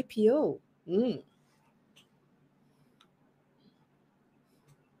regarding an IPO.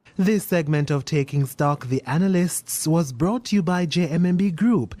 This segment of Taking Stock, The Analysts, was brought to you by JMMB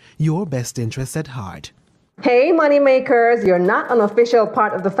Group, your best interest at heart. Hey, moneymakers, you're not an official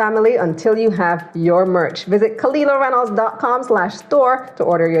part of the family until you have your merch. Visit KhalilaReynolds.com/store to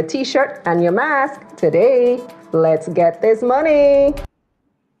order your t-shirt and your mask today. Let's get this money.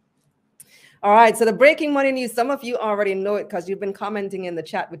 All right, so the breaking money news, some of you already know it because you've been commenting in the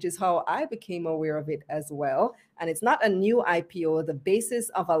chat, which is how I became aware of it as well. And it's not a new IPO. The basis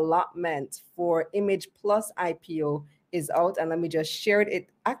of allotment for Image Plus IPO is out. And let me just share it. It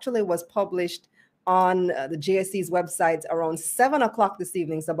actually was published on the JSE's website around 7 o'clock this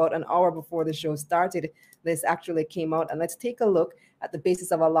evening. So about an hour before the show started, this actually came out. And let's take a look at the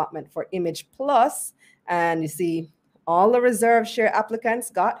basis of allotment for Image Plus. And you see all the reserve share applicants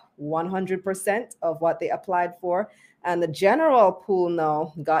got 100% of what they applied for. And the general pool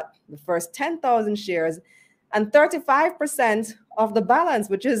now got the first 10,000 shares and 35% of the balance,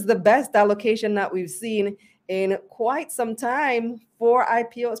 which is the best allocation that we've seen in quite some time for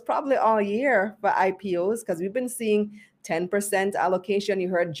IPOs, probably all year for IPOs, because we've been seeing 10% allocation. You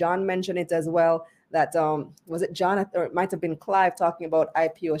heard John mention it as well that was it Jonathan, or it might have been Clive, talking about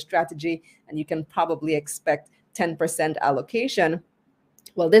IPO strategy, and you can probably expect 10% allocation.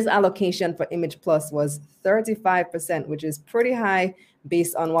 Well, this allocation for Image Plus was 35%, which is pretty high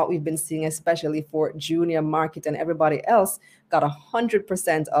based on what we've been seeing, especially for Junior Market, and everybody else got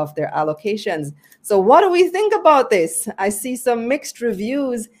 100% of their allocations. So what do we think about this? I see some mixed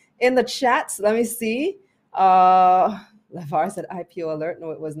reviews in the chat. Let me see. LeVar said IPO alert.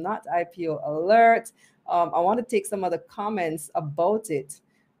 No, it was not IPO alert. I want to take some of the comments about it.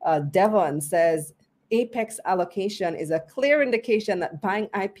 Devon says, Apex allocation is a clear indication that buying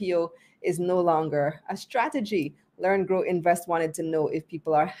IPO is no longer a strategy. Learn, Grow, Invest wanted to know if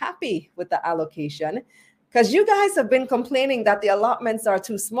people are happy with the allocation, because you guys have been complaining that the allotments are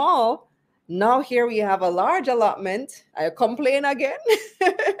too small. Now here we have a large allotment. I complain again.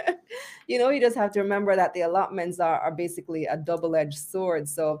 You just have to remember that the allotments are basically a double-edged sword.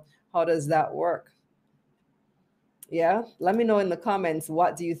 So how does that work? Yeah, let me know in the comments,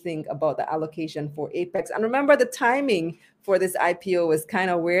 what do you think about the allocation for Apex? And remember, the timing for this IPO was kind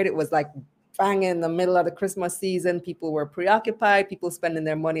of weird. It was like bang in the middle of the Christmas season. People were preoccupied, people spending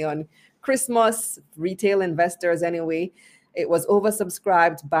their money on Christmas, retail investors anyway. It was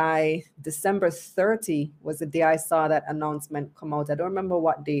oversubscribed by December 30 was the day I saw that announcement come out. I don't remember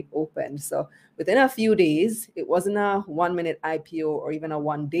what date opened. So within a few days, it wasn't a 1-minute IPO or even a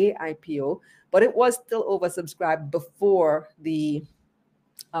 1-day IPO, but it was still oversubscribed before the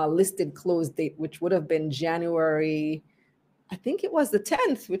listed close date, which would have been January, I think it was the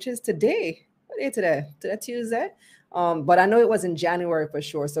 10th, which is today. What day today? Today, Tuesday? But I know it was in January for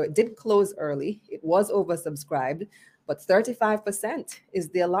sure. So it did close early. It was oversubscribed. But 35% is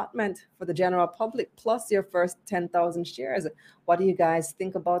the allotment for the general public, plus your first 10,000 shares. What do you guys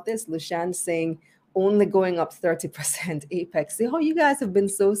think about this? Lushan saying only going up 30% Apex. See how you guys have been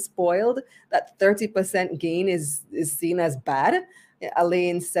so spoiled that 30% gain is seen as bad?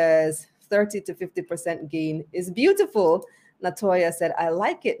 Elaine says 30 to 50% gain is beautiful. Natoya said, I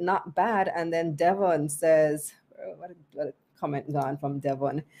like it, not bad. And then Devon says, what a comment gone from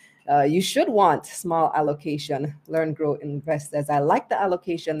Devon. You should want small allocation. Learn, Grow, Invest. As I like the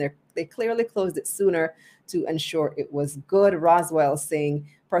allocation, they clearly closed it sooner to ensure it was good. Roswell saying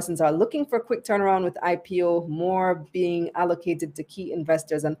persons are looking for quick turnaround with IPO, more being allocated to key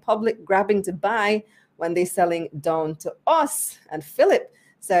investors and public grabbing to buy when they're selling down to us. And Philip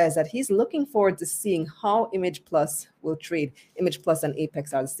says that he's looking forward to seeing how Image Plus will trade. Image Plus and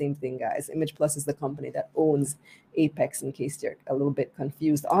Apex are the same thing, guys. Image Plus is the company that owns Apex, in case you're a little bit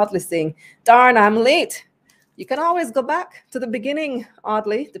confused. Oddly saying, darn, I'm late. You can always go back to the beginning,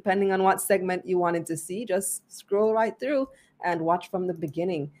 Oddly, depending on what segment you wanted to see. Just scroll right through and watch from the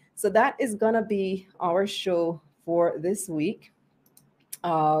beginning. So that is going to be our show for this week.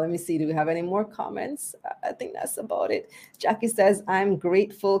 Let me see. Do we have any more comments? I think that's about it. Jackie says, I'm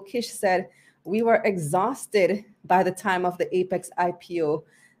grateful. Kish said, we were exhausted by the time of the Apex IPO.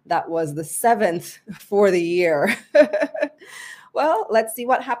 That was the 7th for the year. Well, let's see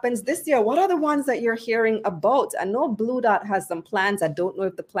what happens this year. What are the ones that you're hearing about? I know Blue Dot has some plans. I don't know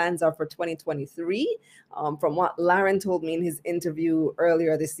if the plans are for 2023. From what Laren told me in his interview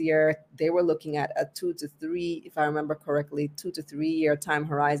earlier this year, they were looking at a 2 to 3, if I remember correctly, 2 to 3 year time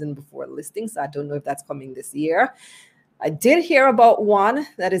horizon before listing. So I don't know if that's coming this year. I did hear about one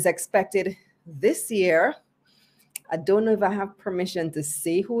that is expected this year. I don't know if I have permission to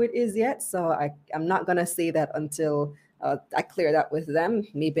say who it is yet. So I'm not going to say that until I clear that with them.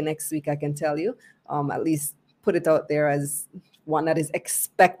 Maybe next week I can tell you, at least put it out there as one that is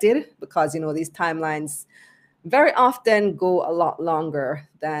expected, because, these timelines very often go a lot longer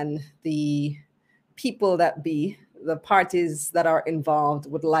than the people the parties that are involved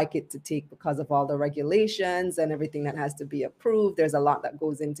would like it to take, because of all the regulations and everything that has to be approved. There's a lot that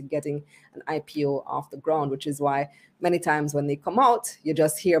goes into getting an IPO off the ground, which is why many times when they come out, you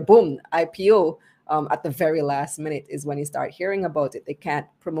just hear, boom, IPO. At the very last minute is when you start hearing about it. They can't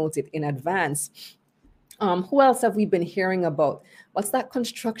promote it in advance. Who else have we been hearing about? What's that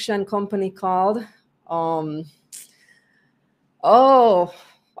construction company called? Why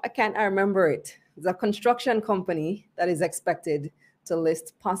can't I remember it? It's a construction company that is expected to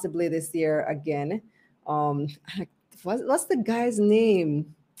list possibly this year again. What's the guy's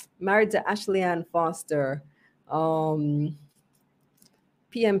name? Married to Ashley Ann Foster. PMP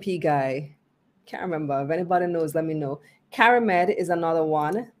guy. Can't remember. If anybody knows, let me know. Caramed is another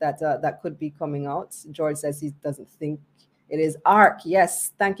one that could be coming out. George says he doesn't think it is. ARC,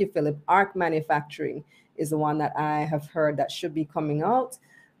 yes, thank you, Philip. ARC Manufacturing is the one that I have heard that should be coming out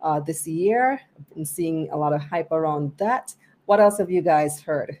this year. I've been seeing a lot of hype around that. What else have you guys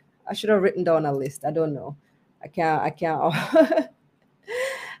heard? I should have written down a list. I don't know. I can't I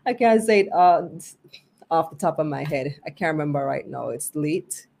can't say it off the top of my head. I can't remember right now. It's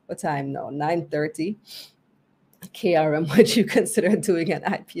late. What time now? 9:30. KRM, would you consider doing an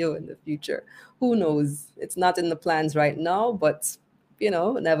IPO in the future? Who knows? It's not in the plans right now, but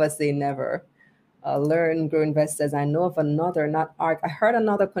never say never. Learn, Grow, Invest says, I know of another, not ARC. I heard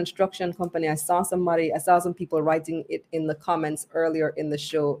another construction company. I saw some people writing it in the comments earlier in the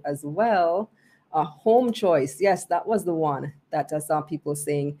show as well. Home Choice. Yes, that was the one that I saw people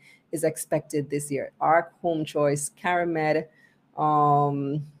saying is expected this year. ARC, Home Choice, Caramed.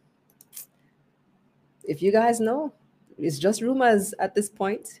 If you guys know, it's just rumors at this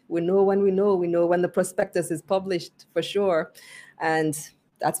point. We know when we know. We know when the prospectus is published for sure. And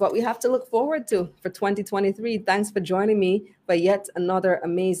that's what we have to look forward to for 2023. Thanks for joining me for yet another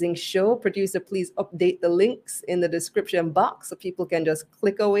amazing show. Producer, please update the links in the description box so people can just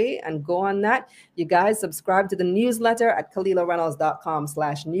click away and go on that. You guys subscribe to the newsletter at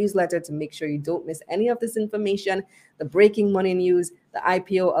KalilaReynolds.com/newsletter to make sure you don't miss any of this information. The breaking money news, the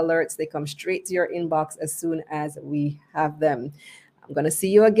IPO alerts, they come straight to your inbox as soon as we have them. I'm going to see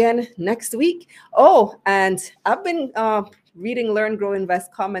you again next week. Oh, and I've been reading Learn, Grow,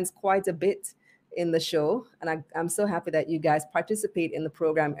 Invest comments quite a bit in the show. And I'm so happy that you guys participate in the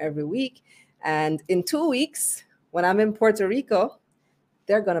program every week. And in 2 weeks, when I'm in Puerto Rico,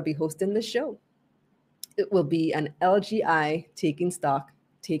 they're going to be hosting the show. It will be an LGI Taking Stock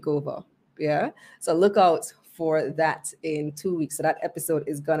takeover. Yeah. So look out for that in 2 weeks. So that episode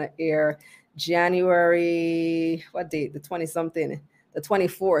is going to air January, what date? The 20-something, the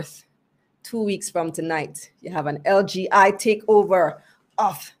 24th. 2 weeks from tonight, you have an LGI takeover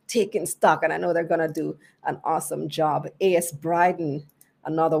of Taking Stock, and I know they're going to do an awesome job. AS Bryden,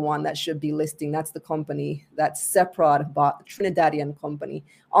 another one that should be listing. That's the company that Seprod bought, the Trinidadian company,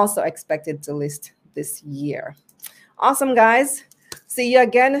 also expected to list this year. Awesome, guys. See you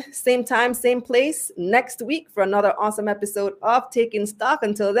again, same time, same place next week for another awesome episode of Taking Stock.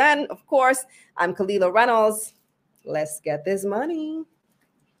 Until then, of course, I'm Kalila Reynolds. Let's get this money.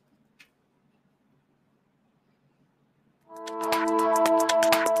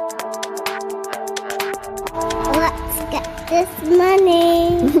 Let's get this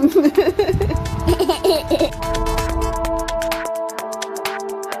money.